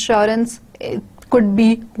car insurance could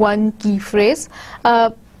be one की फ्रेज.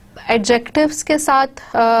 एडजेक्टिव्स के साथ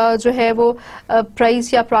जो है वो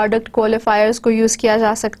प्राइस या प्रोडक्ट क्वालिफायर्स को यूज़ किया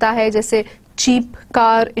जा सकता है, जैसे cheap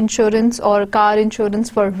car insurance or car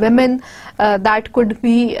insurance for women, that could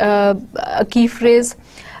be a key phrase.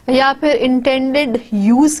 या फिर इंटेंडेड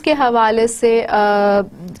यूज़ के हवाले से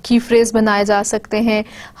की फ्रेज बनाए जा सकते हैं.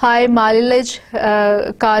 हाई माइलेज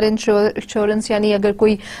कार इंश्योरेंस, यानी अगर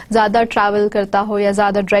कोई ज़्यादा ट्रैवल करता हो या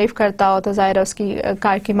ज़्यादा ड्राइव करता हो तो ज़ाहिर है उसकी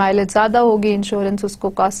कार की माइलेज ज़्यादा होगी, इंश्योरेंस उसको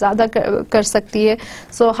कॉस्ट ज़्यादा कर सकती है.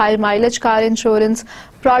 सो high mileage car insurance.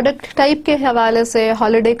 Product type के हवाले से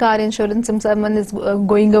holiday car insurance, someone is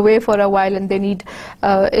going away for a while and they need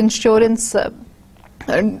insurance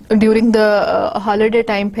during the holiday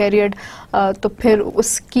time period, तो फिर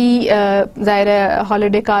उसकी ज़ाहिर है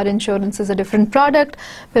holiday car insurance is a different product.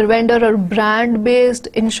 फिर vendor और ब्रांड बेस्ड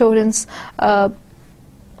इंश्योरेंस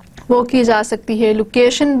वो की जा सकती है.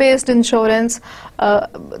 Location based insurance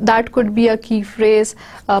that could be a key phrase.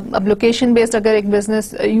 اب لوکیشن بیسڈ اگر ایک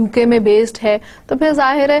بزنس یو کے میں بیسڈ ہے تو پھر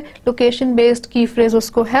ظاہر ہے لوکیشن بیسڈ کی فریز اس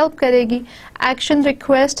کو ہیلپ کرے گی. Action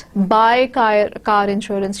request by car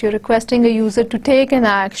insurance, you requesting a user to take an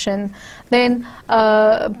action. Then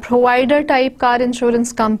provider type car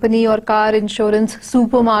insurance company اور کار انشورنس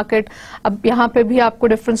سپر مارکیٹ. اب یہاں پہ بھی آپ کو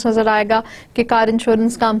ڈفرینس نظر آئے گا کہ کار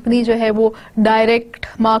انشورنس کمپنی جو ہے وہ ڈائریکٹ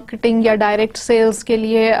مارکیٹنگ یا ڈائریکٹ سیلز کے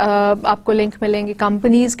لیے آپ کو لنک ملیں گے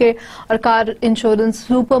کمپنیز کے, اور car insurance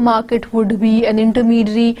super market would be N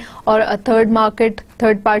intermediary اور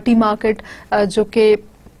تھرڈ پارٹی مارکیٹ, جو کہ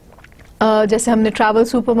جیسے ہم نے ٹریول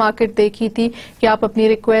سپر مارکیٹ دیکھی تھی کہ آپ اپنی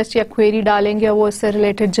ریکویسٹ یا کوئری ڈالیں گے, وہ اس سے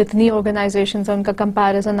ریلیٹڈ جتنی آرگنائزیشنز ہیں ان کا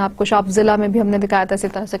کمپیریزن آپ کو شاپ ضلع میں بھی ہم نے دکھایا تھا. اسی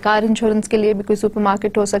طرح سے کار انشورنس کے لیے بھی کوئی سپر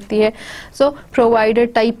مارکیٹ ہو سکتی ہے. سو پرووائڈر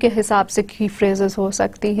ٹائپ کے حساب سے کی فریزز ہو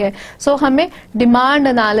سکتی ہے. سو ہمیں ڈیمانڈ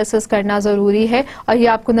انالیسس کرنا ضروری ہے, اور یہ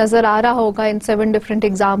آپ کو نظر آ رہا ہوگا ان 7 ڈفرینٹ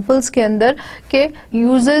ایگزامپلس کے اندر کہ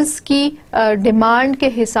یوزرز کی ڈیمانڈ کے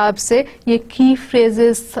حساب سے یہ کی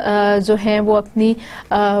فریزز جو ہیں وہ اپنی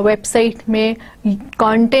ویب سائٹ میں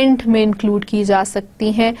کانٹینٹ میں انکلوڈ کی جا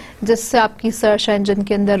سکتی ہیں, جس سے آپ کی سرچ انجن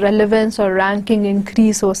کے اندر ریلیونس اور رینکنگ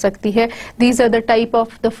انکریز ہو سکتی ہے. These are the type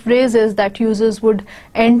of the phrases that users would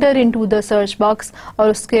enter into the search box, اور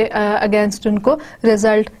اس کے اگینسٹ ان کو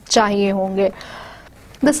ریزلٹ چاہیے ہوں گے.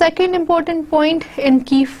 The second important point in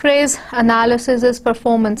key phrase analysis is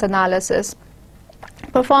performance analysis.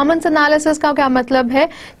 Performance analysis کا کیا مطلب ہے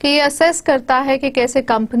کہ یہ اسیس کرتا ہے کہ کیسے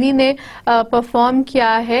کمپنی نے پرفارم کیا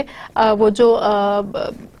ہے. وہ جو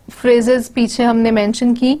فریزز پیچھے ہم نے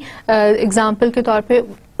مینشن کی اگزامپل کے طور پہ,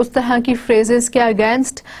 اس طرح کی فریزز کے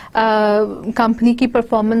اگینسٹ کمپنی کی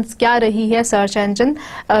پرفارمنس کیا رہی ہے سرچ انجن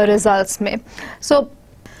ریزلٹس میں. سو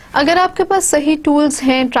اگر آپ کے پاس صحیح ٹولز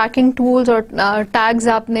ہیں, ٹریکنگ ٹولز اور ٹیگز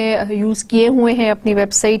آپ نے یوز کیے ہوئے ہیں اپنی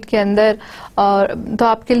ویب سائٹ کے اندر, اور تو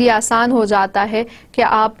آپ کے لیے آسان ہو جاتا ہے کہ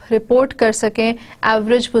آپ رپورٹ کر سکیں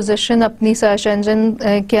ایوریج پوزیشن اپنی سرچ انجن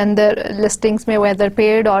کے اندر لسٹنگز میں, ویدر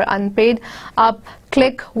پیڈ اور ان پیڈ. آپ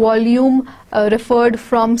click volume referred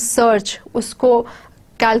from search اس کو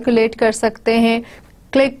کیلکولیٹ کر سکتے ہیں.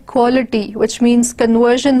 Click quality, which means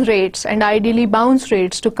conversion rates and ideally bounce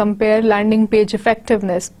rates to compare landing page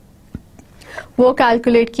effectiveness, وہ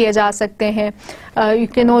کیلکولیٹ کیے جا سکتے ہیں. You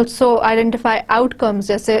can also identify out comes,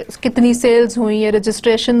 جیسے کتنی سیلز ہوئیں یا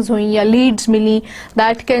رجسٹریشنز ہوئیں یا لیڈز ملی,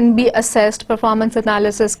 that can be assessed performance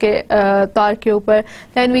analysis کے طور کے اوپر.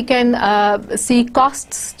 دین وی کین سی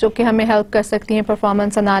کاسٹس, جو کہ ہمیں ہیلپ کر سکتی ہیں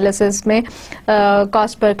پرفارمنس انالیسس میں,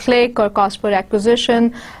 کاسٹ پر کلک اور کاسٹ پر ایکوزیشن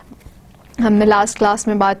ہم نے لاسٹ کلاس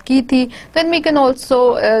میں بات کی تھی. دین we can also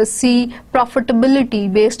see profitability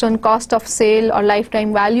based on cost of cell اور لائف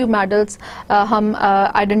ٹائم ویلیو ماڈلس ہم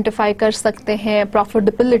آئیڈینٹیفائی کر سکتے ہیں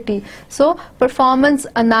پروفیٹیبلٹی. سو پرفارمنس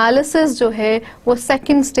انالیسس جو ہے وہ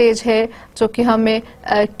سیکنڈ اسٹیج ہے جو کہ ہمیں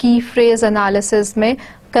کی فریز انالیسس میں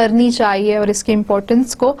کرنی چاہیے, اور اس کی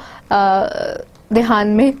امپورٹنس کو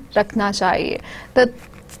دھیان میں رکھنا چاہیے.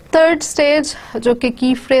 تھرڈ اسٹیج جو کہ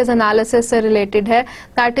کی فریز انالیسس سے ریلیٹڈ ہے,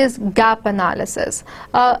 that is gap analysis.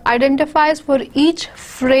 Identifies for each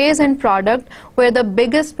phrase and product where the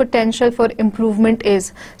biggest potential for improvement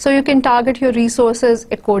is. So you can target your resources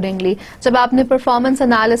accordingly. جب آپ نے performance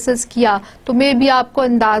analysis کیا تو میں بھی آپ کو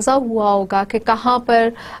اندازہ ہوا ہوگا کہ کہاں پر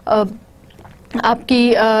آپ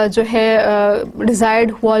کی جو ہے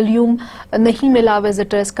ڈیزائرڈ والیوم نہیں ملا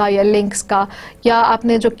وزٹرز کا یا لنکس کا, یا آپ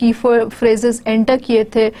نے جو کی فریزز انٹر کیے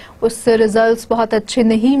تھے اس سے ریزلٹس بہت اچھے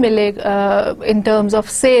نہیں ملے ان ٹرمز آف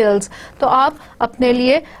سیلز. تو آپ اپنے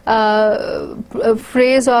لیے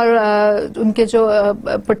فریز اور ان کے جو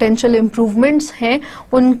پوٹینشیل امپروومنٹس ہیں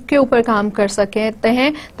ان کے اوپر کام کر سکتے ہیں,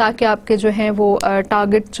 تاکہ آپ کے جو ہیں وہ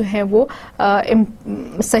ٹارگٹ جو ہیں وہ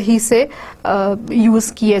صحیح سے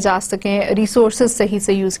یوز کیے جا سکیں, ریسورسز صحیح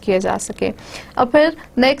سے یوز کیے جا سکیں. اور پھر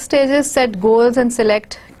next stage is set goals and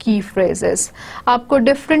select کی فریزز. آپ کو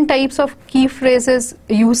ڈفرینٹ ٹائپس آف کی فریزز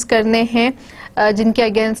یوز کرنے ہیں جن کے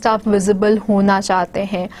اگینسٹ آپ ویزیبل ہونا چاہتے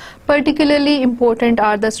ہیں. Particularly important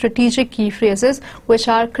are the strategic key phrases which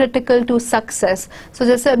are critical to success. So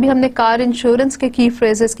جیسے ابھی ہم نے کار انشورنس کے کی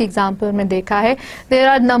phrases کی ایگزامپل میں دیکھا ہے, there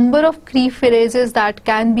are number of key phrases that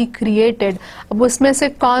can be created. اب اس میں سے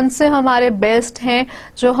کون سے ہمارے بیسٹ ہیں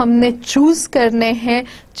جو ہم نے چوز کرنے ہیں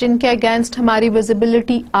جن کے اگینسٹ ہماری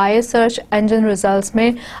ویزیبلٹی آئے سرچ انجن ریزلٹس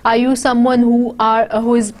میں. Are you someone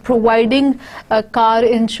who is providing car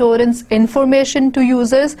insurance information to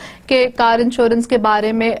users, کہ کار انشورنس کے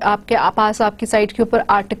بارے میں آپ کے پاس آپ کی سائٹ کے اوپر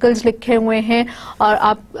آرٹیکلز لکھے ہوئے ہیں اور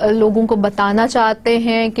آپ لوگوں کو بتانا چاہتے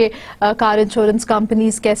ہیں کہ کار انشورنس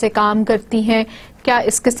کمپنیز کیسے کام کرتی ہیں. کیا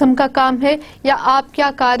اس قسم کا کام ہے, یا آپ کیا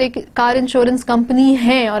کار انشورنس کمپنی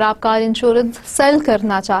ہیں اور آپ کار انشورنس سیل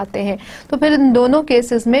کرنا چاہتے ہیں, تو پھر ان دونوں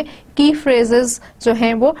کیسز میں کی فریزز جو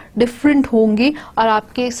ہیں وہ ڈفرینٹ ہوں گی, اور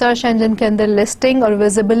آپ کے سرچ انجن کے اندر لسٹنگ اور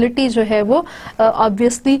ویزیبلٹی جو ہے وہ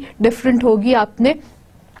آبویسلی ڈفرینٹ ہوگی. آپ نے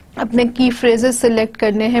اپنے کی فریزز سلیکٹ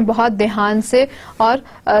کرنے ہیں بہت دھیان سے, اور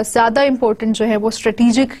زیادہ امپورٹنٹ جو ہے وہ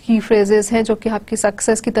اسٹریٹجک کی فریزز ہیں جو کہ آپ کی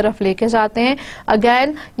سکسیس کی طرف لے کے جاتے ہیں.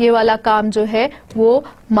 اگین یہ والا کام جو ہے وہ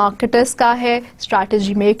مارکیٹرز کا ہے,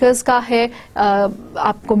 اسٹریٹجی میکرز کا ہے,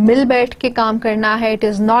 آپ کو مل بیٹھ کے کام کرنا ہے. It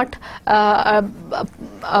is not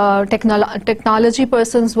technology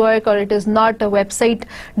persons work, اور it is not web site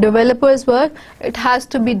developers work. It has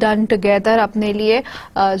to be done together. اپنے لیے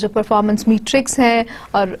جو پرفارمنس میٹرکس ہیں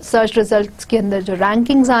اور سرچ ریزلٹس کے اندر جو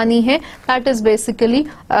رینکنگز آنی ہے, that is basically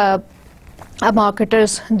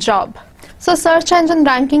marketers job. So search engine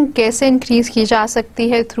ranking کیسے انکریز کی جا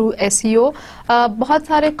سکتی ہے؟ Through SEO. بہت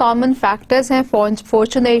سارے کامن فیکٹرز ہیں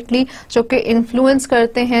فارچونیٹلی جو کہ انفلوئنس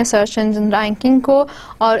کرتے ہیں سرچ انجن رینکنگ کو,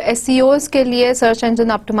 اور SEOs کے لیے, سرچ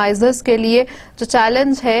انجن آپٹیمائزرز کے لیے جو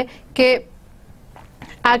چیلنج ہے کہ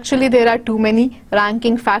actually there are to many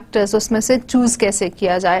ranking factors, اس میں سے چوز کیسے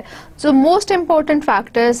کیا جائے. جو موسٹ امپورٹنٹ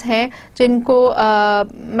فیکٹرز ہیں جن کو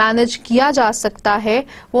مینج کیا جا سکتا ہے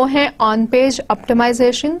وہ ہیں آن page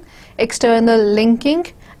optimisation, external linking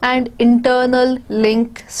and internal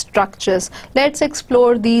link structures. Let's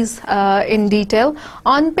explore these in detail.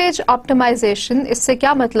 On page optimization, اس سے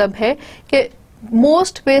کیا مطلب ہے کہ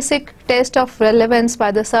most basic test of relevance by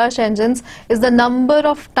the search engines is the number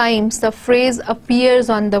of times the phrase appears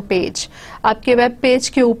on the page. آپ کے web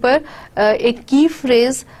page کے اوپر ایک کی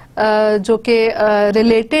فریز جو کہ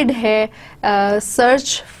ریلیٹڈ ہے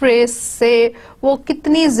سرچ فریز سے, وہ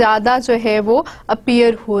کتنی زیادہ جو ہے وہ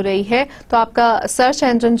اپیئر ہو رہی ہے. تو آپ کا سرچ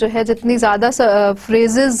انجن جو ہے جتنی زیادہ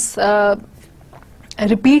فریزز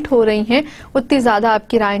ریپیٹ ہو رہی ہیں اتنی زیادہ آپ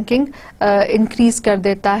کی رینکنگ انکریز کر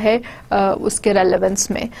دیتا ہے اس کے ریلیونس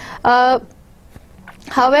میں.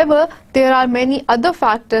 However, there are many other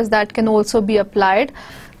factors that can also be applied.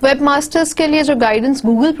 Web masters کے لیے جو گائیڈنس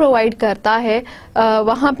گوگل پرووائڈ کرتا ہے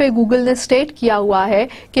وہاں پہ گوگل نے اسٹیٹ کیا ہوا ہے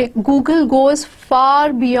کہ Google goes for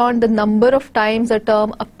beyond the number of Times a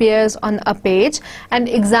term appears on a page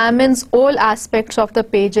and examines all aspects of the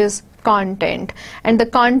page's content and the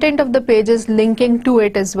content of the page is linking to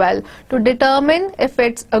it as well to determine if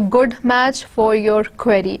it's a good match for your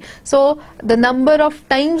query. So the number of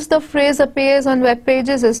times the phrase appears on web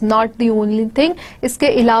pages is not the only thing. اس کے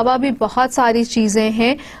علاوہ بھی بہت ساری چیزیں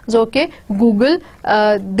ہیں جو کہ Google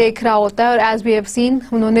دیکھ رہا ہوتا ہے, اور as we have seen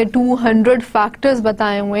انہوں نے 200 فیکٹرز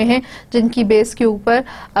بتائے ہوئے ہیں جن کی بیس کے اوپر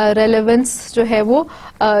ریلیونس جو ہے وہ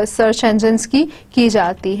سرچ انجنس کی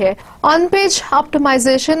جاتی ہے. آن پیج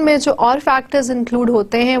آپٹیمائزیشن میں جو اور فیکٹرز انکلوڈ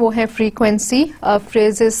ہوتے ہیں وہ ہیں فریکوینسی,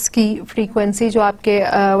 فریزز کی فریکوینسی جو آپ کے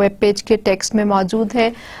ویب پیج کے ٹیکسٹ میں موجود ہے,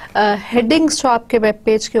 ہیڈنگز جو آپ کے ویب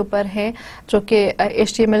پیج کے اوپر ہیں جو کہ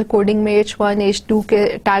HTML کوڈنگ میں H1 H2 کے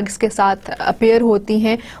ٹیگز کے ساتھ اپیئر ہوتی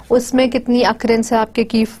ہیں, اس میں کتنی اکرنس ہے آپ کے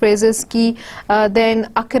کی فریزز کی. دین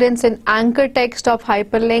occurrences in anchor text of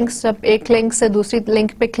hyper links, جب ایک لنک سے دوسری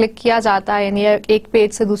لنک پہ کلک کیا جاتا ہے یعنی ایک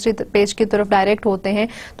پیج سے دوسری پیج کی طرف ڈائریکٹ ہوتے ہیں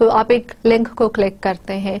تو آپ ایک لنک کو کلک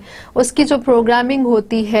کرتے ہیں, اس کی جو پروگرامنگ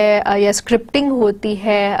ہوتی ہے یا اسکرپٹنگ ہوتی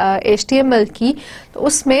ہے HTML کی, تو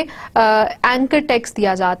اس میں اینکر ٹیکسٹ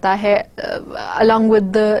دیا جاتا ہے along with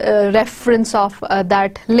the reference of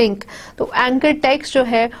that link. تو اینکر ٹیکسٹ جو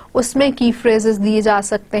ہے اس میں کی فریزز دیے جا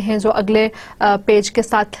سکتے ہیں جو اگلے پیج کے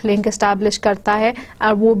ساتھ لنک اسٹیبلش کرتا ہے,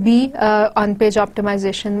 اور وہ بھی آن پیج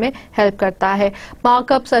آپٹیمائزیشن میں ہیلپ کرتا ہے.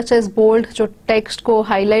 Mark up such as bold, جو ٹیکسٹ کو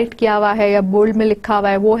ہائی لائٹ کیا ہوا ہے یا بولڈ میں لکھا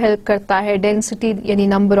ہوا ہے وہ ہیلپ کرتا ہے. ڈینسٹی یعنی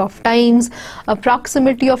number of Times,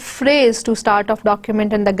 proximity of phrase to start of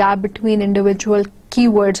document and the gap between individual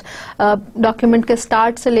keywords. Document کے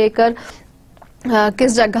اسٹارٹ سے لے کر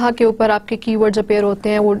کس جگہ کے اوپر آپ کے کی ورڈز اپیئر ہوتے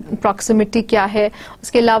ہیں وہ پراکسیمیٹی کیا ہے.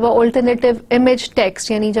 اس کے علاوہ الٹرنیٹیو امیج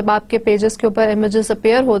ٹیکسٹ, یعنی جب آپ کے پیجز کے اوپر امیجز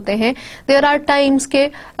اپیئر ہوتے ہیں دیر آر ٹائمس کے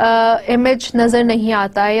امیج نظر نہیں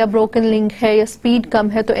آتا ہے یا بروکن لنک ہے یا اسپیڈ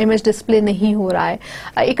کم ہے تو امیج ڈسپلے نہیں ہو رہا ہے.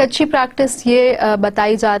 ایک اچھی پریکٹس یہ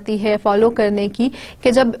بتائی جاتی ہے فالو کرنے کی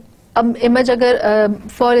کہ جب اب امیج اگر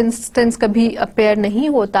فار انسٹنس کبھی اپیئر نہیں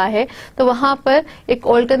ہوتا ہے تو وہاں پر ایک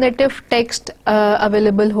آلٹرنیٹیو ٹیکسٹ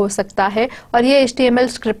اویلیبل ہو سکتا ہے, اور یہ HTML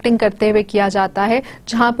اسکرپٹنگ کرتے ہوئے کیا جاتا ہے.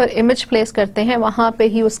 جہاں پر امیج پلیس کرتے ہیں وہاں پہ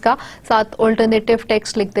ہی اس کا ساتھ آلٹرنیٹیو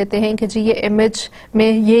ٹیکسٹ لکھ دیتے ہیں کہ جی یہ امیج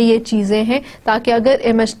میں یہ چیزیں ہیں, تاکہ اگر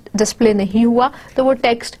امیج ڈسپلے نہیں ہوا تو وہ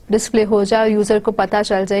ٹیکسٹ ڈسپلے ہو جائے اور یوزر کو پتہ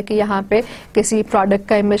چل جائے کہ یہاں پہ کسی پروڈکٹ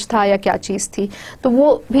کا امیج تھا یا کیا چیز تھی. تو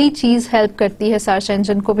وہ بھی چیز ہیلپ کرتی ہے سرچ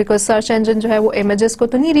انجن کو, بیکاز सर्च इंजन जो है वो इमेजेस को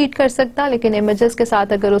तो नहीं रीड कर सकता, लेकिन इमेजेस के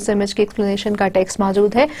साथ अगर उस इमेज की एक्सप्लेनेशन का टेक्स्ट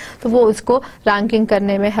मौजूद है तो वो उसको रैंकिंग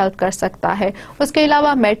करने में हेल्प कर सकता है. उसके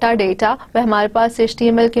अलावा मेटा डेटा, वह हमारे पास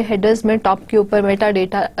HTML के हेडर्स में टॉप के ऊपर मेटा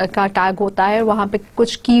डेटा का टैग होता है, वहाँ पे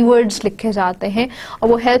कुछ कीवर्ड्स लिखे जाते हैं और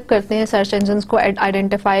वो हेल्प करते हैं सर्च इंजन्स को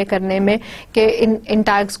आइडेंटिफाई करने में कि इन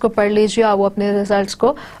टैग्स को पढ़ लीजिए और वो अपने रिजल्ट्स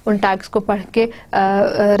को उन टैग्स को पढ़ के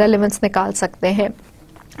रेलेवेंस निकाल सकते हैं.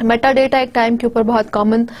 मेटा डेटा एक टाइम के ऊपर बहुत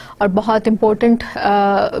कॉमन और बहुत इंपॉर्टेंट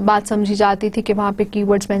बात समझी जाती थी कि वहाँ पे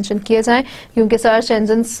कीवर्ड्स मेंशन किए जाएं, क्योंकि सर्च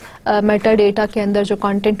इंजन्स मेटा डेटा के अंदर जो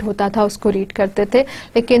कंटेंट होता था उसको रीड करते थे.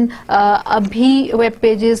 लेकिन अभी वेब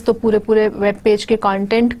पेजेस तो पूरे वेब पेज के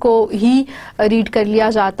कंटेंट को ही रीड कर लिया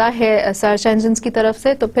जाता है सर्च इंजन्स की तरफ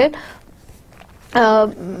से, तो फिर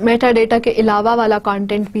मेटा डेटा के अलावा वाला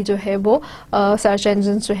कंटेंट भी जो है वो सर्च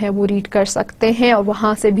इंजन्स जो है वो रीड कर सकते हैं और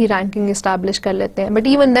वहाँ से भी रैंकिंग इस्टेब्लिश कर लेते हैं. But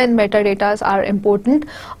even then Meta datas are important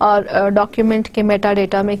और डॉक्यूमेंट के मेटा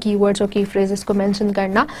डेटा में कीवर्ड्स और की फ्रेजेस को मेंशन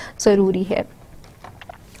करना ज़रूरी है.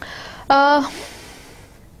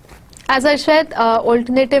 As I said,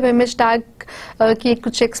 alternative image tag की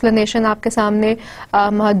कुछ एक्सप्लेनेशन आपके सामने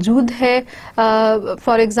मौजूद है.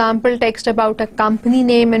 For example, text about a company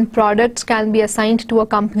name and products can be assigned to a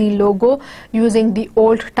company logo using the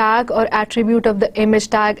old tag और attribute of the image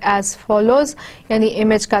tag as follows. यानी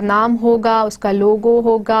image का नाम होगा, उसका लोगो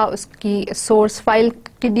होगा, उसकी सोर्स फाइल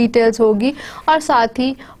की डिटेल्स होगी और साथ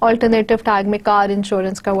ही ऑल्टरनेटिव टैग में कार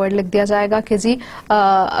इंश्योरेंस का वर्ड लिख दिया जाएगा कि जी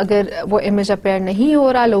अगर वो इमेज अपेयर नहीं हो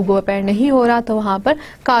रहा, लोगो अपेयर नहीं हो रहा, तो वहाँ पर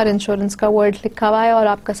कार इंश्योरेंस का वर्ड लिखा हुआ है और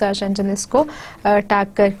आपका सर्च इंजन इसको टैग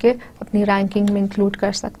करके अपनी रैंकिंग में इंक्लूड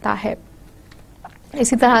कर सकता है.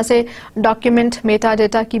 इसी तरह से डॉक्यूमेंट मेटा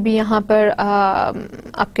डेटा की भी यहाँ पर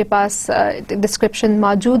आपके पास डिस्क्रिप्शन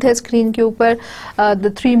मौजूद है स्क्रीन के ऊपर.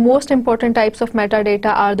 The 3 most important types of Meta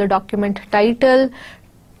data are the document title,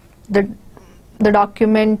 the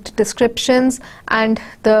document descriptions and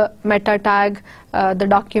the meta tag, the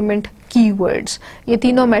document keywords. ये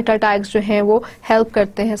तीनों मेटा टैग्स जो हैं वो हेल्प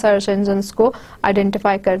करते हैं सर्च इंजन्स को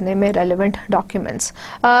आइडेंटिफाई करने में relevant documents.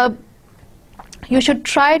 You should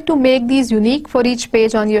try to make these unique for each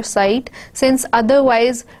page on your site, since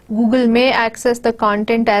otherwise Google may access the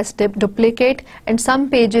content as duplicate and some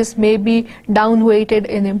pages may be downweighted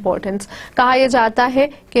in importance. कहा यह जाता है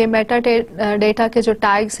कि Meta data के जो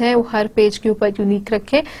tags हैं वो हर page के ऊपर यूनिक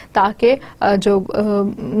रखें ताकि जो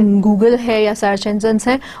गूगल है या सर्च इंजन्स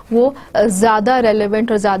हैं वो ज़्यादा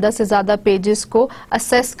रेलेवेंट और ज़्यादा से ज़्यादा पेजेस को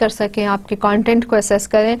असेस कर सकें, आपके कंटेंट को असेस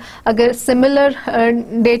करें. अगर सिमिलर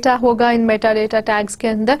डेटा होगा इन मेटा डेटा टैग्स के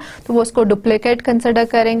अंदर तो वो उसको डुप्लीकेट कंसिडर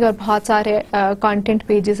करेंगे और बहुत सारे कंटेंट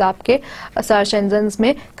पेजेस आपके सर्च इंजन्स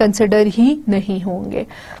में कंसिडर ही नहीं होंगे.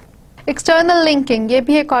 एक्सटर्नल लिंकिंग, ये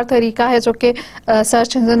भी एक और तरीका है जो कि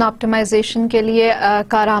सर्च इंजन ऑप्टिमाइजेशन के लिए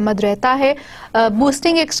कारआमद रहता है.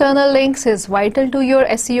 Boosting external links is vital to your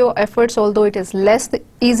SEO efforts, although it is less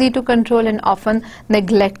easy to control and often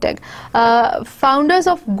neglected. Founders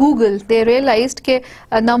of Google, they realized कि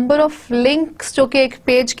number of links जो कि एक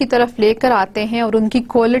पेज की तरफ लेकर आते हैं और उनकी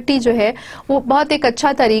क्वालिटी जो है वो बहुत एक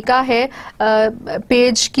अच्छा तरीका है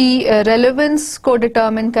पेज की रेलेवेंस को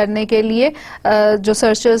डिटर्मिन करने के लिए जो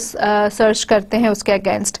सर्चर्स सर्च करते हैं उसके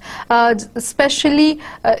अगेंस्ट. स्पेशली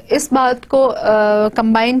इस बात को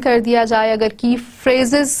कंबाइन कर दिया जाए अगर की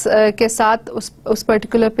फ्रेजेस के साथ उस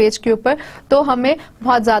पर्टिकुलर पेज के ऊपर, तो हमें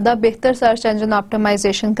बहुत ज़्यादा बेहतर सर्च इंजन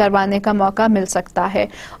ऑप्टिमाइजेशन करवाने का मौका मिल सकता है.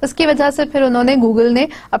 उसकी वजह से फिर उन्होंने गूगल ने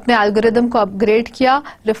अपने एल्गोरिदम को अपग्रेड किया,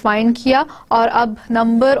 रिफाइन किया और अब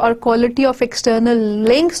नंबर और क्वालिटी ऑफ एक्सटर्नल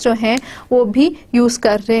लिंक्स जो हैं वो भी यूज़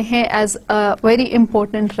कर रहे हैं as a very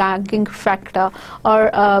important ranking factor.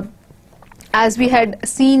 और as we had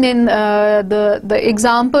seen in the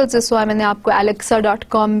examples, इस बार मैंने आपको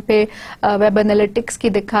alexa.com पे वेब एनालिटिक्स की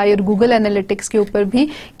दिखाई और गूगल एनालिटिक्स के ऊपर भी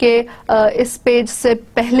कि इस पेज से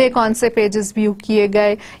पहले कौन से पेजेस व्यू किए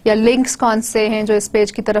गए या लिंक्स कौन से हैं जो इस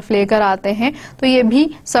पेज की तरफ लेकर आते हैं. तो ये भी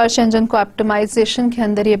सर्च इंजन को ऑप्टिमाइजेशन के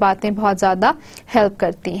अंदर ये बातें बहुत ज़्यादा हेल्प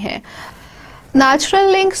करती हैं.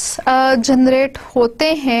 नेचुरल लिंक्स जनरेट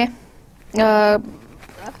होते हैं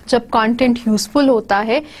जब कंटेंट यूजफुल होता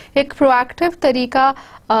है. एक प्रोएक्टिव तरीका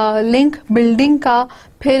लिंक बिल्डिंग का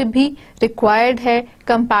फिर भी रिक्वायर्ड है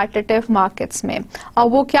कंपैटिटिव मार्केट्स में. और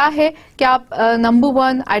वो क्या है कि आप number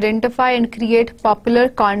 1 identify and create popular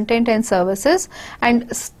content and services, and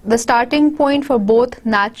the starting point for both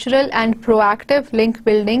natural and proactive link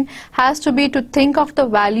building has to be to think of the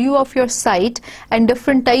value of your site and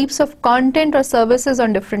different types of content और services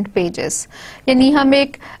on different pages. यानी हम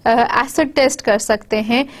एक acid test कर सकते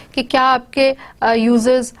हैं کہ کیا آپ کے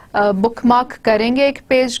یوزرز بک مارک کریں گے ایک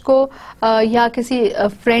پیج کو یا کسی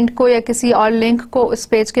فرینڈ کو یا کسی اور لنک کو اس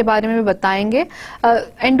پیج کے بارے میں بتائیں گے.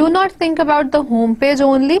 And do not think about the home page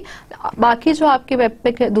only, باقی جو آپ کے ویب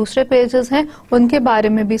پہ دوسرے پیجز ہیں ان کے بارے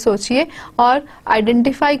میں بھی سوچئے اور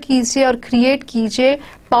آئیڈینٹیفائی کیجئے اور کریٹ کیجئے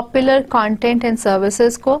پاپولر کانٹینٹ اینڈ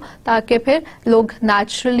سروسز کو, تاکہ پھر لوگ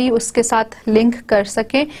نیچرلی اس کے ساتھ لنک کر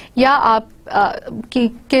سکیں یا آپ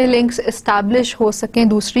کے لنکس اسٹیبلش ہو سکیں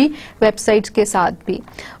دوسری ویب سائٹس کے ساتھ بھی.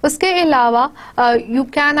 اس کے علاوہ you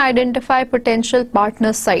can identify potential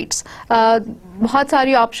partner sites. بہت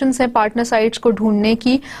ساری آپشنس ہیں پارٹنر سائٹس کو ڈھونڈنے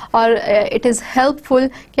کی اور اٹ از ہیلپ فل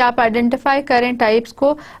کہ آپ آئیڈینٹیفائی کریں ٹائپس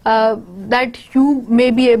کو that you may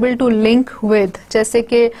be able to link with, جیسے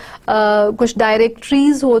کہ کچھ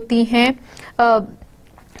ڈائریکٹریز ہوتی ہیں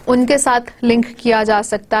ان کے ساتھ لنک کیا جا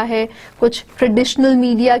سکتا ہے, کچھ ٹریڈیشنل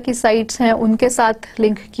میڈیا کی سائٹس ہیں ان کے ساتھ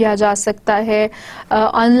لنک کیا جا سکتا ہے,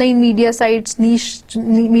 on line media sites, نیش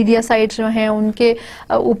media sites جو ہیں ان کے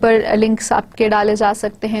اوپر لنکس آپ کے ڈالے جا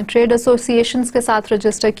سکتے ہیں, ٹریڈ ایسوسیشنز کے ساتھ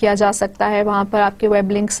رجسٹر کیا جا سکتا ہے, وہاں پر آپ کے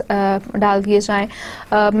ویب لنکس ڈال دیے جائیں.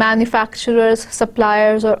 مینوفیکچررز,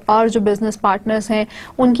 سپلائرز اور جو بزنس پارٹنرز ہیں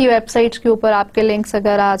ان کی ویب سائٹس کے اوپر آپ کے لنکس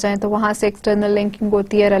اگر آ جائیں تو وہاں سے ایکسٹرنل لنکنگ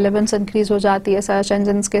ہوتی ہے, ریلیونس انکریز ہو جاتی ہے سرچ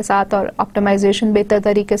انجنس کے ساتھ اور آپٹیمائزیشن بہتر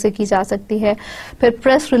طریقے سے کی جا سکتی ہے. پھر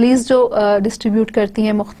پریس ریلیز جو ڈسٹریبیوٹ کرتی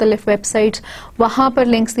ہیں مختلف ویب سائٹس وہاں پر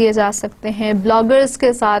لنکس دیے جا سکتے ہیں. بلاگرز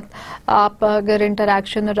کے ساتھ آپ اگر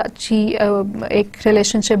انٹریکشن اور اچھی ایک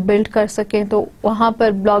ریلیشن شپ بلڈ کر سکیں تو وہاں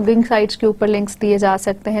پر بلاگنگ سائٹس کے اوپر لنکس دیے جا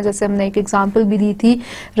سکتے ہیں, جیسے ہم نے ایک ایگزامپل بھی دی تھی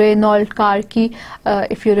رینالٹ کار کی,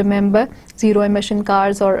 if you remember, zero emission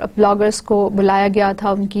cars, اور بلاگرز کو بلایا گیا تھا,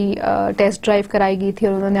 ان کی ٹیسٹ ڈرائیو کرائی گئی تھی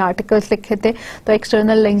اور انہوں نے آرٹیکلس لکھے تھے. تو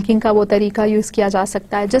ایکسٹرنل لنکنگ کا وہ طریقہ یوز کیا جا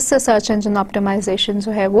سکتا ہے جس سے سرچ انجن آپٹیمائزیشن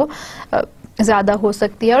جو ہے وہ زیادہ ہو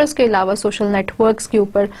سکتی ہے. اور اس کے علاوہ سوشل نیٹ ورکس کے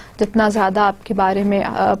اوپر جتنا زیادہ آپ کے بارے میں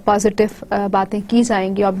پازیٹیو باتیں کی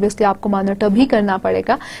جائیں گی, آبویسلی آپ کو مانیٹر بھی کرنا پڑے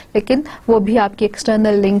گا, لیکن وہ بھی آپ کی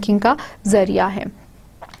ایکسٹرنل لنکنگ کا ذریعہ ہے.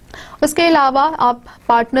 اس کے علاوہ آپ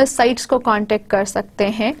پارٹنر سائٹس کو کانٹیکٹ کر سکتے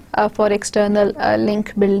ہیں فار ایکسٹرنل لنک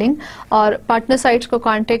بلڈنگ, اور پارٹنر سائٹس کو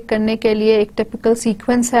کانٹیکٹ کرنے کے لیے ایک ٹپیکل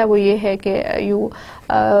سیکوینس ہے, وہ یہ ہے کہ یو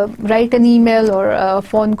رائٹ این ای میل اور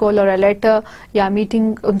فون کال اور لیٹر یا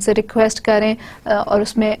میٹنگ ان سے ریکویسٹ کریں اور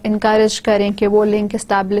اس میں انکریج کریں کہ وہ لنک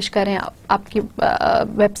اسٹیبلش کریں, آپ کی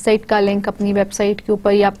ویب سائٹ کا لنک اپنی ویب سائٹ کے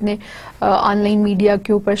اوپر یا اپنے آن لائن میڈیا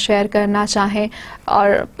کے اوپر شیئر کرنا چاہیں, اور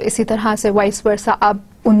اسی طرح سے وائس ورسا آپ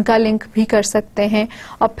ان کا لنک بھی کر سکتے ہیں,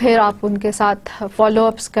 اور پھر آپ ان کے ساتھ فالو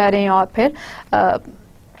اپس کریں اور پھر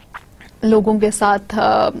لوگوں کے ساتھ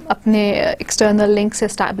اپنے ایکسٹرنل لنکس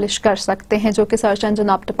اسٹیبلش کر سکتے ہیں جو کہ سرچ انجن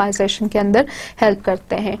آپٹیمائزیشن کے اندر ہیلپ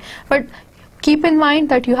کرتے ہیں. But keep in mind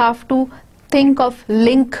that you have to think of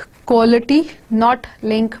link quality, not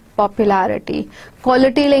link popularity.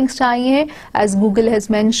 Quality links چاہیے, as Google has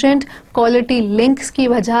mentioned, quality links کی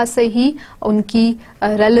وجہ سے ہی ان کی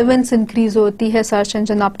ریلیونس انکریز ہوتی ہے, سرچ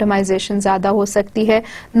انجن آپٹیمائزیشن زیادہ ہو سکتی ہے.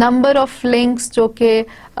 نمبر آف لنکس جو کہ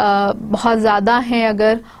بہت زیادہ ہیں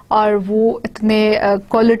اگر, اور وہ اتنے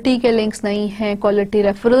کوالٹی کے لنکس نہیں ہیں, کوالٹی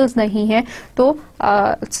ریفرلز نہیں ہیں, تو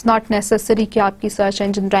اٹس ناٹ نیسسری کہ آپ کی سرچ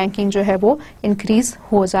انجن رینکنگ جو ہے وہ انکریز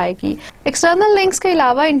ہو جائے گی. ایکسٹرنل لنکس کے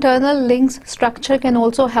علاوہ internal links structure can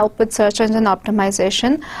also help with search engine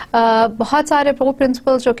optimisation. بہت سارے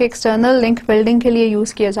پرنسپلز جو کہ ایکسٹرنل لنک بلڈنگ کے لیے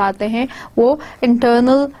یوز کیے جاتے ہیں وہ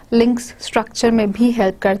انٹرنل لنکس اسٹرکچر میں بھی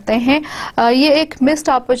ہیلپ کرتے ہیں. یہ ایک مسڈ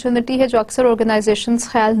اپرچونٹی ہے جو اکثر آرگنائزیشنز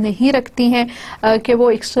خیال نہیں رکھتی ہیں کہ وہ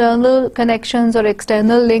ایکسٹرنل کنیکشنز اور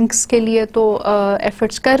ایکسٹرنل لنکس کے لیے تو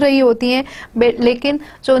ایفرٹس کر رہی ہوتی ہیں, لیکن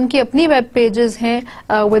جو ان کی اپنی ویب پیجز ہیں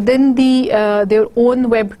with in their own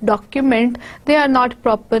web document they are not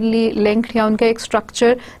properly linked, یا ان کا ایک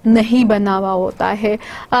اسٹرکچر نہیں بنا ہوا ہوتا ہے.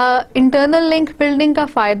 انٹرنل لنک بلڈنگ کا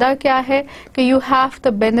فائدہ کیا ہے کہ you have the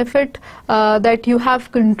benefit that you have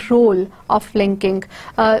control of linking.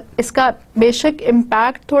 اس کا بے شک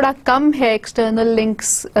امپیکٹ تھوڑا کم ہے ایکسٹرنل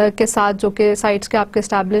لنکس کے ساتھ جو کہ سائٹس کے آپ کے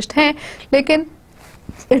اسٹیبلشڈ ہیں, لیکن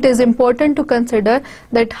it is important to consider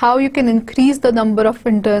that how you can increase the number of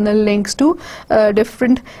internal links to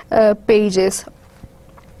different pages.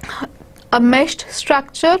 A meshed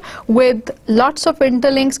structure with lots of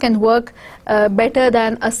interlinks can work better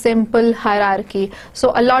than a simple hierarchy.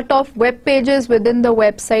 So a lot of web pages within the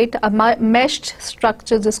website, a meshed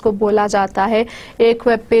structure जिसको बोला जाता है, एक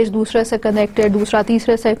web page दूसरे से connected, दूसरा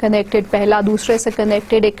तीसरे से कनेक्टेड, पहला दूसरे से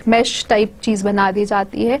कनेक्टेड, एक mesh टाइप चीज़ बना दी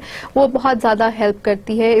जाती है, वो बहुत ज़्यादा हेल्प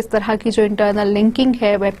करती है. इस तरह की जो इंटरनल लिंकिंग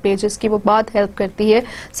है वेब पेजेस की, वो बहुत हेल्प करती है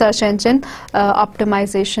सर्च इंजन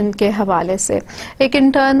ऑप्टिमाइजेशन के हवाले से. एक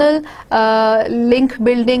इंटरनल लिंक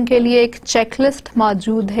बिल्डिंग के लिए एक चेकलिस्ट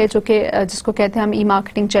मौजूद है, जो कि जिसको कहते हैं हम ई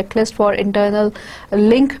marketing checklist for internal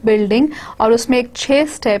link building, और उसमें एक 6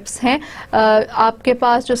 स्टेप्स हैं. आपके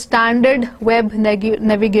पास जो स्टैंडर्ड वेब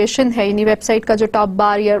नेविगेशन है, यानी वेबसाइट का जो टॉप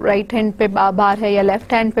बार या राइट हैंड पे बार है या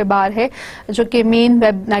लेफ्ट हैंड पे बार है, जो कि मेन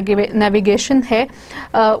वेब नेविगेशन है,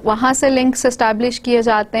 वहाँ से लिंक्स एस्टैब्लिश किए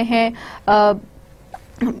जाते हैं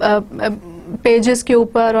पेजेस के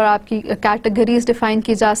ऊपर, और आपकी कैटेगरीज डिफाइन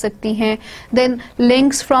की जा सकती हैं. Then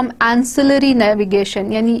links from ancillary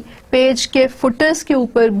navigation, यानी पेज के फुटर्स के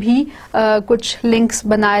ऊपर भी कुछ लिंक्स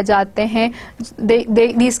बनाए जाते हैं.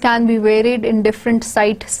 These can be varied in different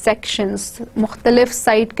site sections. मुख्तलिफ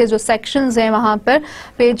साइट के जो सेक्शंस हैं वहाँ पर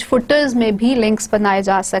पेज फुटर्स में भी लिंक्स बनाए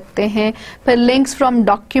जा सकते हैं. फिर लिंक्स फ्रॉम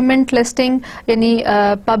डॉक्यूमेंट लिस्टिंग, यानी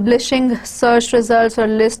पब्लिशिंग सर्च रिजल्ट्स और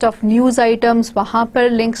लिस्ट ऑफ न्यूज़ आइटम्स, वहाँ पर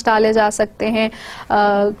लिंक्स डाले जा सकते हैं.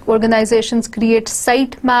 ऑर्गेनाइजेशंस क्रिएट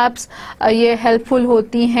साइट मैप्स, ये हेल्पफुल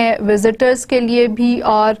होती हैं विजिटर्स के लिए भी,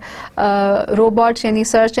 और रोबोट्स यानी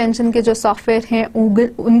सर्च इंजन के जो सॉफ्टवेयर हैं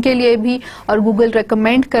उनके लिए भी. और गूगल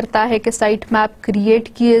रेकमेंड करता है कि साइट मैप क्रिएट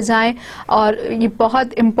किए जाएं, और ये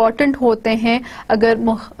बहुत इम्पॉर्टेंट होते हैं अगर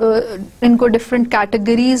इनको डिफरेंट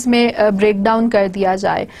कैटेगरीज में ब्रेक डाउन कर दिया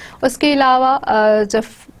जाए. उसके अलावा जब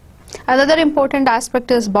another important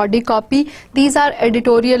aspect is body copy. These are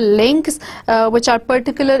editorial links which are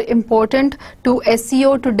particularly important to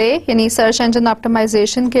SEO today, यानी सर्च इंजन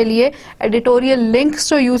ऑप्टिमाइजेशन के लिए editorial links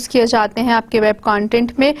जो यूज़ किए जाते हैं आपके वेब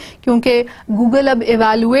कंटेंट में, क्योंकि गूगल अब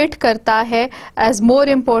इवेलुएट करता है as more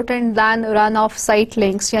important than run of site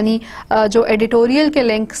links, यानी जो एडिटोरियल के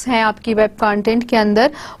लिंक्स हैं आपकी वेब कंटेंट के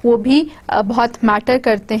अंदर, वो भी बहुत मैटर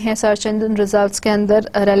करते हैं सर्च इंजन रिजल्ट्स के अंदर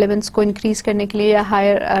रेलेवेंस को इंक्रीज करने के लिए या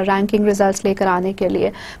हायर रैंकिंग रिजल्ट्स लेकर आने के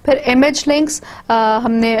लिए. फिर इमेज लिंक्स,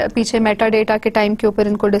 हमने पीछे मेटा डेटा के टाइम के ऊपर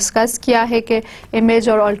इनको डिस्कस किया है कि इमेज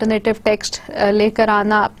और अल्टरनेटिव टेक्स्ट लेकर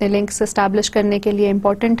आना अपने लिंक्स एस्टैब्लिश करने के लिए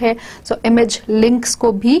इम्पोर्टेंट है. सो इमेज लिंक्स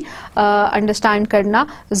को भी अंडरस्टैंड करना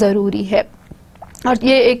ज़रूरी है. और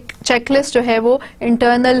ये एक चेकलिस्ट जो है वो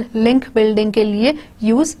इंटरनल लिंक बिल्डिंग के लिए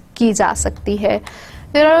यूज़ की जा सकती है.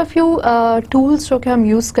 There are a few tools जो कि हम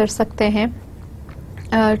यूज़ कर सकते हैं.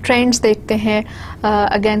 ट्रेंड्स देखते हैं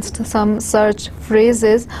अगेंस्ट सम सर्च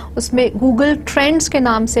फ्रेजेस. उसमें गूगल ट्रेंड्स के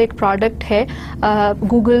नाम से एक प्रोडक्ट है,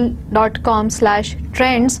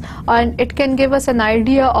 google.com/trends, and it can give us an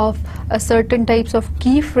idea of certain types of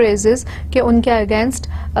key phrases कि उनके अगेंस्ट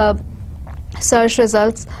search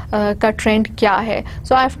results का ट्रेंड क्या है.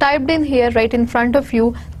 So I've typed in here right in front of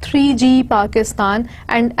you 3G Pakistan,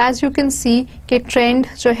 and as you can see कि trend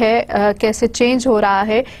जो है कैसे change हो रहा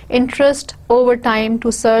है. Interest over time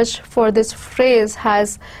to search for this phrase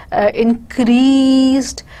has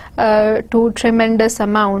increased to tremendous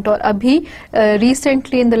amount, और अभी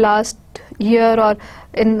recently in the last year और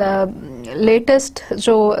in latest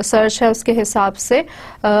जो search है उसके हिसाब से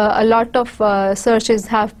a lot of searches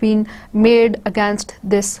have been made against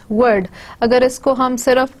this word. अगर इसको हम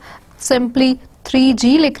सिर्फ simply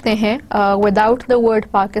 3G लिखते हैं without the word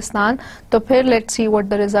Pakistan, तो फिर let's see what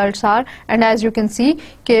the results are. And as you can see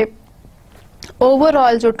कि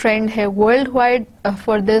overall जो trend है world wide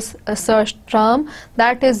for this search term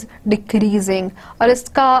that is decreasing. और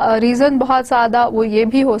इसका रीज़न बहुत ज़्यादा वो ये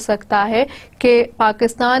भी हो सकता है कि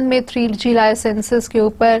पाकिस्तान में 3G लाइसेंसेस के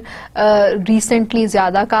ऊपर रिसेंटली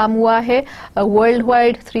ज़्यादा काम हुआ है. World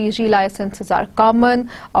wide 3G licences are common,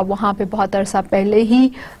 और वहाँ पे बहुत अरसा पहले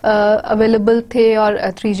ही अवेलेबल थे और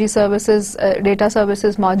 3G सर्विसेज डेटा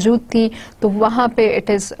सर्विसेज मौजूद थी, तो वहाँ पे it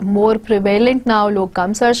is more prevalent now. लोग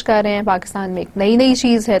कम सर्च कर रहे हैं. पाकिस्तान में एक नई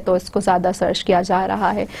चीज़ है तो इसको ज़्यादा सर्च किया जा रहा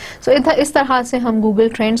है. सो इस तरह से हम गूगल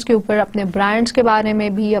ट्रेंड्स के ऊपर अपने ब्रांड्स के बारे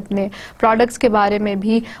में भी, अपने प्रोडक्ट्स के बारे में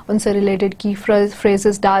भी, उनसे रिलेटेड की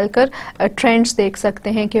फ्रेजेस डालकर ट्रेंड्स देख सकते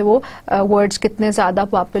हैं कि वो वर्ड्स कितने ज़्यादा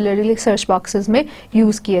पॉपुलरली सर्च बॉक्सेस में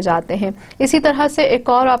यूज़ किए जाते हैं. इसी तरह से एक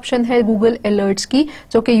और ऑप्शन है गूगल अलर्ट्स की,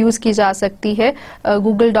 जो कि यूज़ की जा सकती है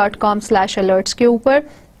google.com/alerts के ऊपर.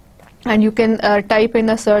 and you can type in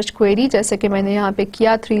a search query जैसे कि मैंने यहाँ पे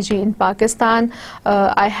किया 3G in Pakistan.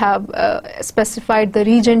 I have specified the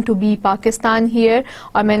region to be Pakistan here,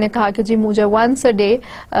 और मैंने कहा कि जी मुझे once a day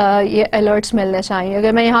ये alerts मिलने चाहिए.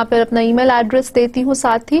 अगर मैं यहाँ पर अपना email address देती हूँ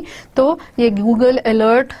साथ ही, तो ये Google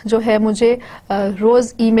alert जो है मुझे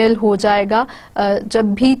रोज़ email हो जाएगा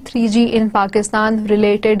जब भी 3G in Pakistan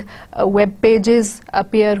related web pages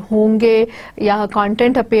appear होंगे या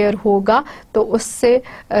content appear होगा, तो उससे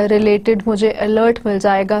रिलेटेड मुझे अलर्ट मिल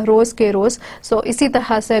जाएगा रोज़ के रोज़. सो इसी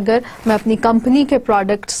तरह से अगर मैं अपनी कंपनी के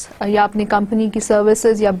प्रोडक्ट्स या अपनी कंपनी की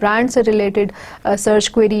सर्विसेज या ब्रांड से रिलेटेड सर्च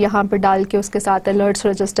क्वेरी यहाँ पर डाल के उसके साथ अलर्ट्स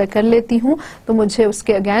रजिस्टर कर लेती हूँ, तो मुझे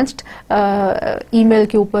उसके अगेंस्ट ईमेल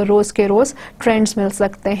के ऊपर रोज़ के रोज़ ट्रेंड्स मिल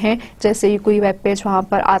सकते हैं. जैसे ही कोई वेब पेज वहाँ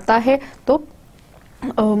पर आता है तो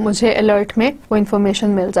मुझे अलर्ट में वो इन्फॉर्मेशन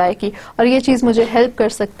मिल जाएगी. और ये चीज़ मुझे हेल्प कर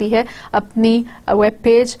सकती है अपनी वेब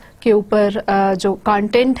पेज के ऊपर जो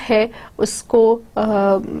कंटेंट है उसको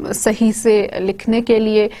सही से लिखने के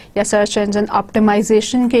लिए या सर्च इंजन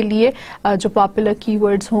ऑप्टिमाइजेशन के लिए जो पॉपुलर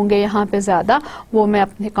कीवर्ड्स होंगे यहाँ पे ज़्यादा, वो मैं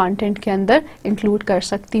अपने कंटेंट के अंदर इंक्लूड कर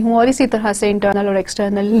सकती हूँ. और इसी तरह से इंटरनल और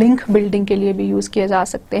एक्सटर्नल लिंक बिल्डिंग के लिए भी यूज़ किए जा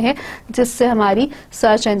सकते हैं, जिससे हमारी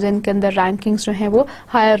सर्च इंजन के अंदर रैंकिंग्स जो हैं वो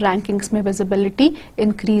हायर रैंकिंग्स में विजिबिलिटी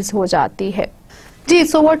इंक्रीज हो जाती है.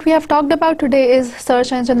 So what we have talked about today is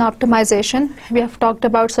search engine optimization. We have talked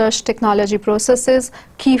about search technology processes,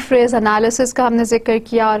 key phrase analysis का हमने जिक्र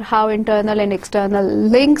किया, और how internal and external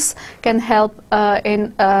links can help in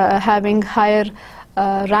having higher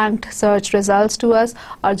ranked search results to us.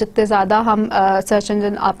 और जितने ज़्यादा हम search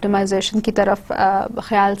engine optimization की तरफ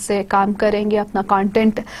ख्याल से काम करेंगे, अपना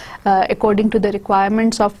content according to the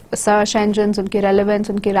requirements of search engines, उनकी relevance,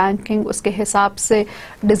 उनकी ranking उसके हिसाब से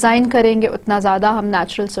डिज़ाइन करेंगे, उतना ज़्यादा हम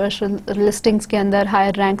natural search listings के अंदर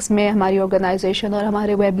higher ranks में हमारी organization और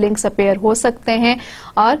हमारे web links appear हो सकते हैं.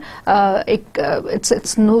 और एक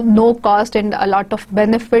it's no cost and a lot of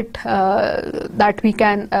benefit that we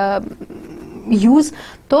can use,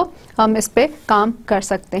 तो हम इस पे काम कर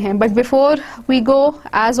सकते हैं. But before we go,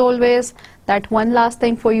 as always, that one last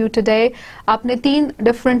thing for you today. आपने 3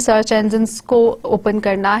 डिफरेंट सर्च इंजन्स को ओपन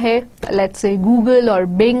करना है, लेट्स से गूगल और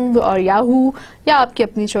बिंग और याहू, या आपकी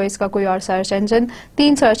अपनी चॉइस का कोई और search engine.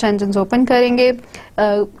 3 search engines open करेंगे,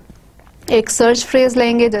 एक सर्च फ्रेज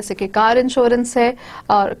लेंगे जैसे कि कार इंश्योरेंस है,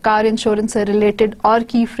 और कार इंश्योरेंस से रिलेटेड और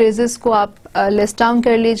की फ्रेजेस को आप लिस्ट डाउन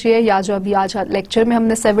कर लीजिए, या जो अभी आज लेक्चर में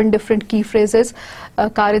हमने 7 डिफरेंट की फ्रेजेस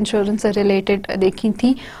कार इंश्योरेंस से रिलेटेड देखी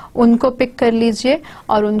थी, उनको पिक कर लीजिए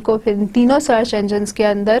और उनको फिर तीनों सर्च इंजन्स के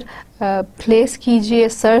अंदर प्लेस कीजिए,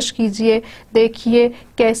 सर्च कीजिए, देखिए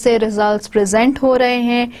कैसे रिजल्ट्स प्रेजेंट हो रहे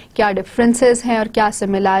हैं, क्या डिफरेंसेस हैं और क्या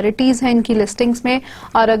सिमिलैरिटीज़ हैं इनकी लिस्टिंग्स में.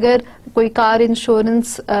 और अगर कोई कार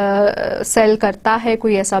इंश्योरेंस सेल करता है,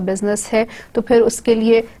 कोई ऐसा बिजनेस है, तो फिर उसके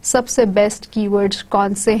लिए सबसे बेस्ट कीवर्ड्स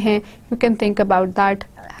कौन से हैं. You can think about that.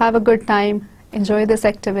 Have a good time. Enjoy this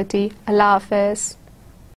activity. Allah Hafiz.